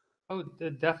 Oh,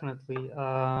 definitely.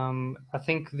 I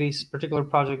think this particular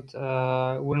project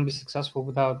wouldn't be successful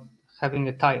without having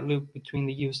a tight loop between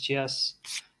the USGS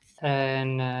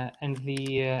and the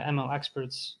ML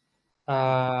experts.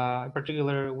 In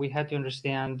particular, we had to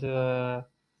understand.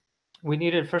 We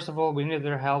needed, first of all, we needed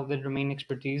their help, their domain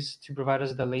expertise to provide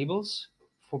us the labels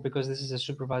because this is a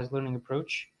supervised learning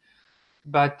approach.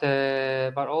 But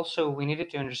also we needed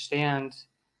to understand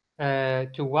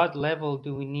to what level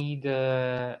do we need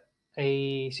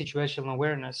a situational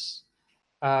awareness,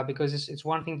 because it's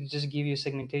one thing to just give you a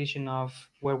segmentation of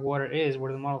where water is,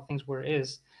 where the model thinks water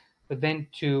is, but then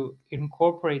to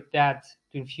incorporate that,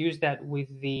 to infuse that with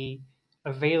the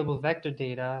available vector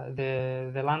data,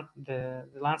 the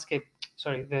landscape,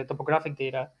 sorry, the topographic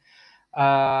data.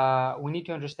 We need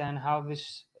to understand how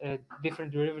this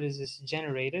different derivatives is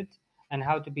generated and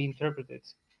how to be interpreted.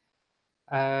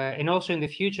 And also in the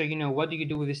future, you know, what do you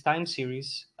do with this time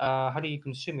series? How do you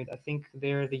consume it? I think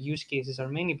there the use cases are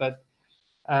many, but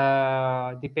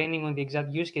depending on the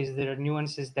exact use case, there are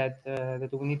nuances that that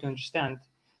we need to understand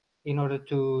in order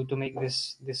to make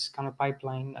this kind of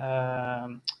pipeline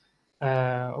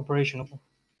operational.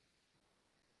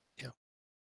 Yeah.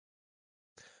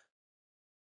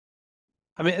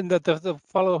 I mean, and the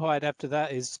follow-up I'd after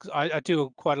that is I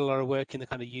do quite a lot of work in the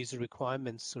kind of user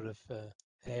requirements sort of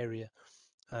area.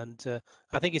 And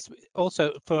I think it's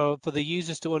also for the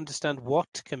users to understand what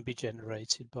can be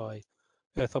generated by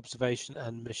Earth observation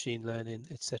and machine learning,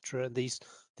 etc. And these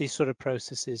sort of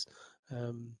processes.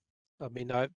 I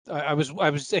mean, I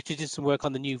was actually did some work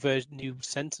on the new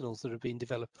Sentinels that are being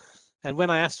developed, and when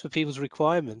I asked for people's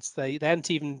requirements, they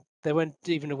weren't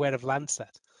even aware of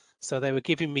Landsat. So they were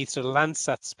giving me sort of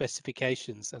Landsat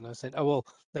specifications, and I said, "Oh well,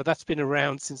 no, that's been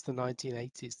around since the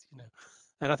 1980s, you know."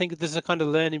 And I think there's a kind of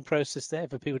learning process there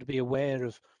for people to be aware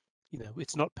of, you know,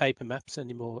 it's not paper maps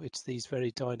anymore. It's these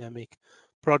very dynamic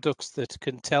products that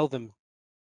can tell them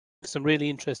some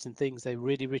really interesting things. They're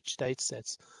really rich data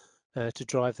sets to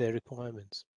drive their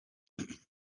requirements.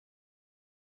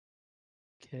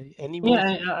 Okay, any more?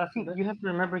 Yeah, I think you have to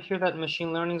remember here that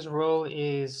machine learning's role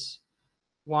is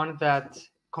one that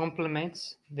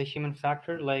complements the human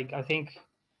factor. Like, I think,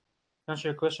 to answer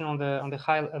your question on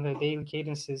the daily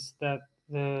cadences, that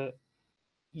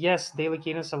yes, daily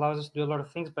cadence allows us to do a lot of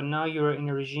things, but now you're in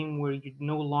a regime where you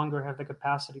no longer have the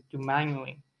capacity to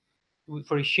manually,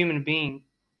 for a human being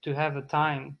to have the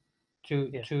time to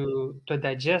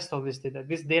digest all this data.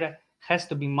 This data has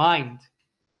to be mined,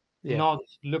 not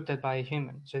looked at by a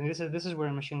human. So this is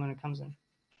where machine learning comes in.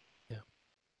 Yeah.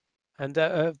 And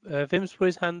Vim's put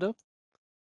his hand up.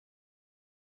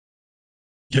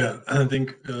 Yeah, I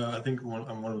think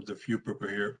I'm one of the few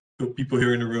people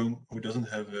here in the room who doesn't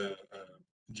have a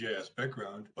GIS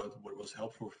background, but what was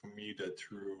helpful for me that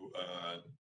through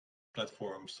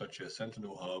platforms such as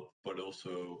Sentinel Hub, but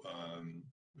also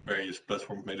various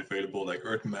platforms made available like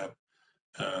EarthMap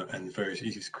and various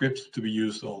easy scripts to be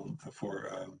used on for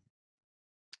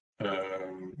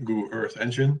Google Earth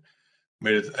Engine,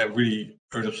 made it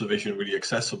Earth observation really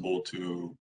accessible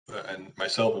to and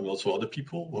myself and also other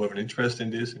people who have an interest in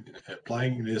this and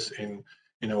applying this in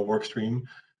our work stream.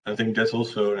 I think that's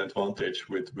also an advantage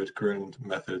with current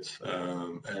methods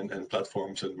and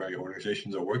platforms that many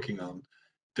organizations are working on,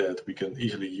 that we can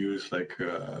easily use like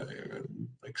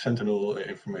Sentinel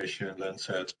information,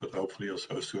 Landsat, but hopefully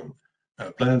also soon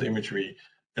planet imagery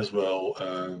as well,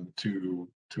 to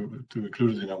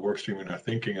include it in our work stream and our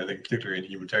thinking. I think particularly in the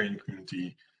humanitarian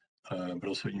community, but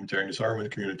also humanitarian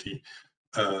disarmament community,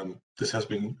 this has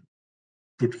been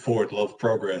put forward a lot of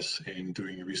progress in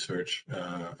doing research,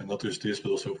 and not just this,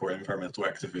 but also for environmental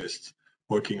activists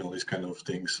working on these kind of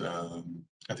things.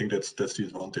 I think that's the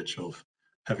advantage of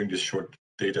having this short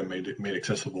data made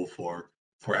accessible for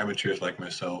amateurs like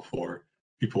myself, or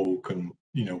people who can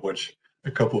watch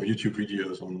a couple of YouTube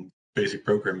videos on basic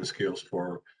programming skills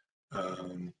for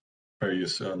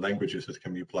various languages that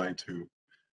can be applied to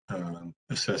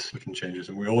assess different changes.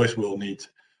 And we always will need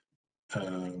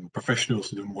professionals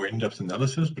to do more in-depth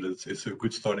analysis, but it's a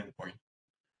good starting point.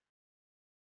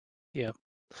 Yeah.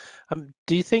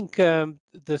 Do you think the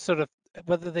sort of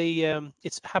whether the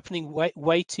it's happening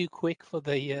way too quick for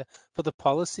the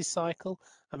policy cycle?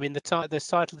 I mean, the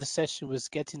title of the session was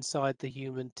 "Get Inside the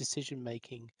Human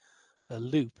Decision-Making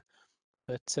Loop,"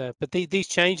 but these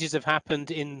changes have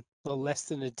happened in less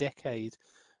than a decade.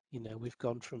 You know, we've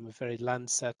gone from a very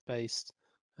Landsat-based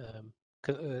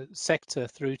sector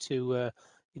through to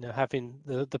having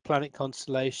the planet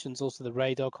constellations, also the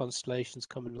radar constellations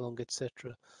coming along,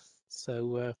 etc.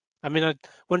 So I mean, I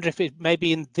wonder if it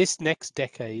maybe in this next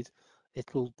decade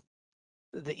it'll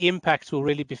the impact will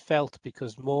really be felt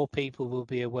because more people will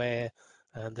be aware,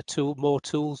 and more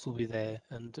tools will be there,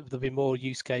 and there'll be more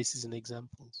use cases and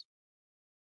examples.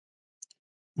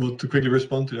 Well, to quickly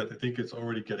respond to that, I think it's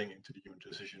already getting into the human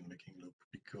decision-making loop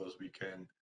because we can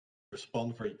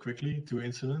respond very quickly to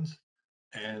incidents,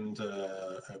 and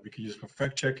we can use for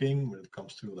fact-checking when it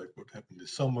comes to like what happened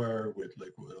this summer with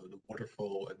like the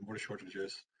waterfall and water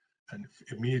shortages, and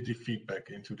immediately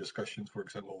feedback into discussions. For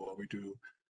example, what we do,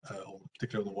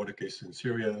 particularly on the water cases in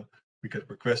Syria, we get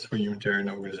requests for humanitarian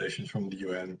organizations from the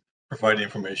UN, provide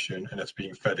information, and that's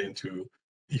being fed into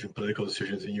even political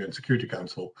decisions in UN Security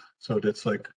Council. So that's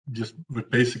like just with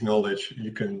basic knowledge,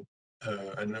 you can,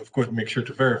 and of course make sure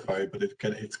to verify, but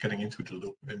it's getting into the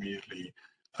loop immediately.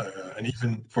 And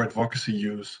even for advocacy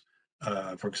use,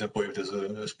 for example, if there's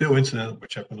a spill incident,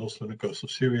 which happened also on the coast of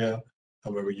Syria,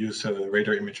 where we use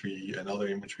radar imagery and other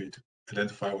imagery to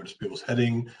identify where the spill was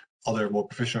heading, other more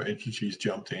professional agencies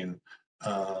jumped in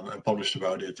and published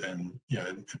about it, and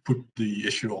put the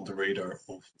issue on the radar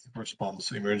of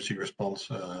emergency response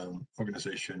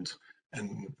organizations,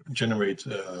 and generate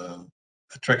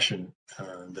attraction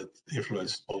that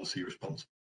influence policy response.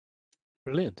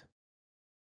 Brilliant.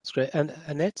 That's great. And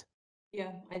Annette?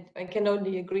 Yeah, I can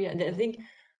only agree. And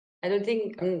I don't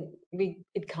think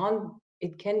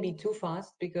it can be too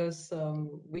fast, because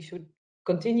we should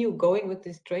continue going with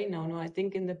this train now. No, I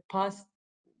think in the past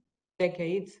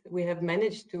decades we have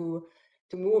managed to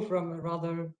move from a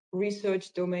rather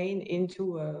research domain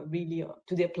into really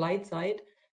to the applied side.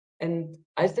 And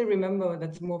I still remember,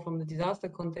 that's more from the disaster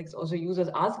context, also users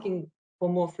asking for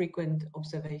more frequent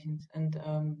observations, and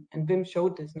Wim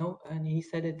showed this, no, and he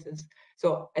said it is.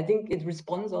 So I think it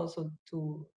responds also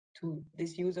to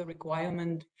this user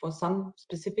requirement for some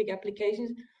specific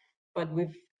applications, but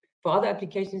for other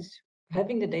applications,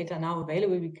 having the data now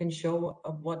available, we can show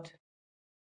what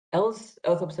else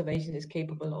Earth observation is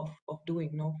capable of doing,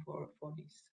 no, for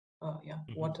these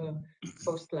water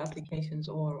coastal applications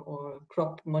or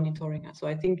crop monitoring. So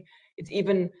I think it's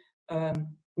even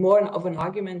more of an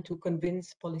argument to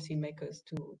convince policymakers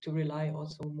to rely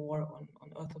also more on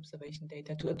Earth observation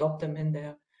data, to adopt them in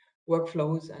their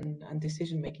workflows and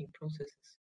decision-making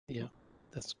processes. Yeah,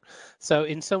 that's so.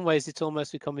 In some ways, it's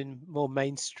almost becoming more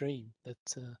mainstream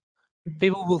that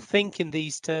people will think in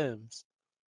these terms.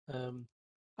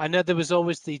 I know there was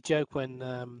always the joke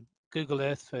when Google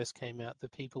Earth first came out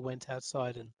that people went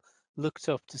outside and looked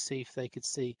up to see if they could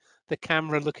see the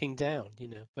camera looking down,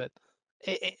 but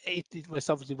it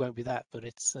obviously won't be that, but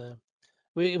it's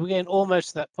we're getting almost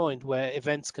to that point where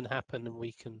events can happen and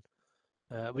we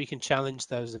can challenge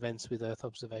those events with Earth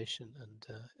observation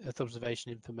and Earth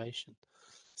observation information.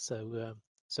 So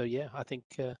yeah, I think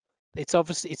it's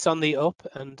on the up,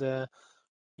 and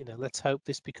let's hope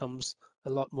this becomes a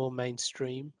lot more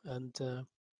mainstream, and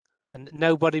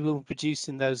nobody will be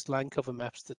producing those land cover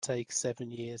maps that take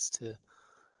 7 years to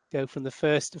go from the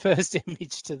first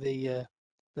image to the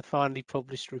finally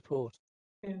published report.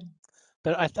 Yeah.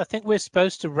 But I think we're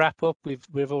supposed to wrap up.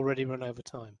 We've already run over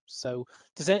time. So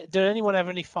does anyone have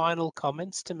any final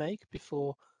comments to make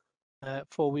before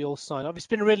we all sign off? It's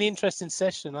been a really interesting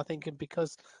session, I think, and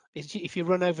because if you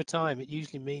run over time, it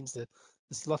usually means that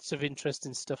there's lots of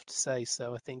interesting stuff to say.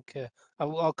 So I think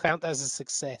I'll count that as a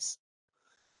success.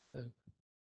 So.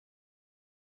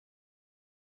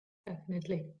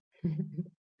 Definitely.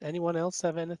 Anyone else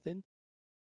have anything?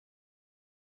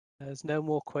 There's no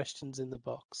more questions in the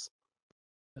box.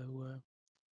 So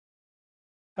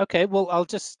okay, well, I'll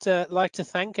just like to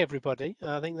thank everybody.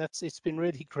 I think it's been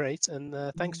really great, and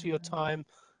thanks for your time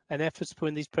and efforts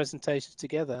putting these presentations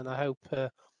together. And I hope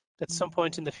at some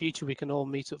point in the future we can all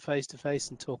meet up face to face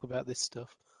and talk about this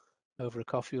stuff over a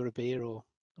coffee or a beer or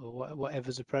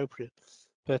whatever's appropriate.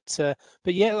 But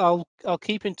yeah, I'll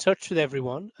keep in touch with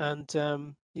everyone,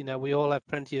 and we all have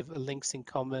plenty of links in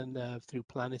common through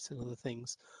Planet and other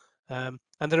things. And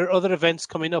there are other events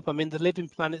coming up. I mean, the Living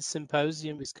Planet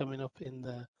Symposium is coming up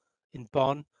in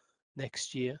Bonn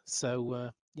next year.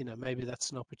 So maybe that's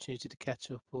an opportunity to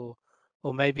catch up, or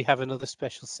maybe have another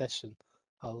special session.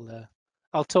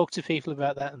 I'll talk to people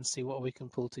about that and see what we can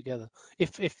pull together.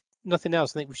 If nothing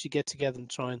else, I think we should get together and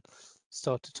try and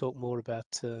start to talk more about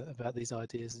these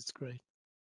ideas. It's great.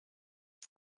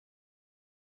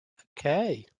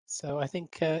 Okay, so I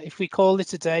think if we call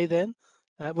it a day then.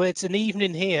 Well, it's an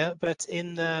evening here, but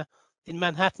in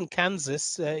Manhattan,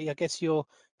 Kansas, I guess you're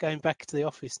going back to the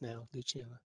office now,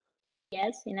 Luciana.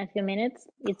 Yes, in a few minutes.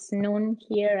 It's noon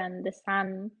here, and the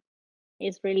sun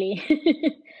is really,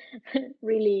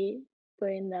 really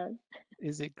going down.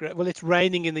 Is it great? Well, it's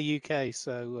raining in the UK,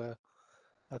 so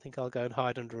I think I'll go and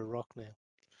hide under a rock now.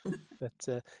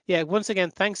 But yeah, once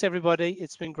again, thanks everybody.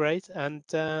 It's been great, and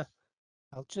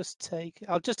I'll just take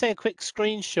a quick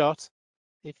screenshot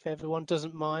if everyone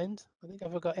doesn't mind. I think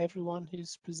I've got everyone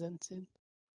who's presenting.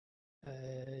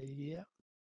 Yeah.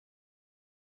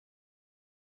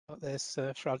 Oh, there's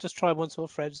I'll just try once more.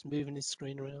 Fred's moving his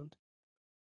screen around.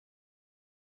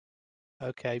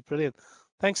 Okay, brilliant.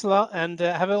 Thanks a lot, and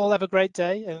have a great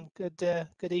day and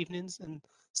good evenings, and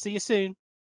see you soon.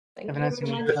 Thank Have a you nice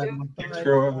very evening. much. Bye. Thanks Bye.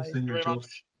 for Bye. hosting,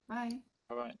 Josh. Bye.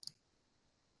 Bye bye.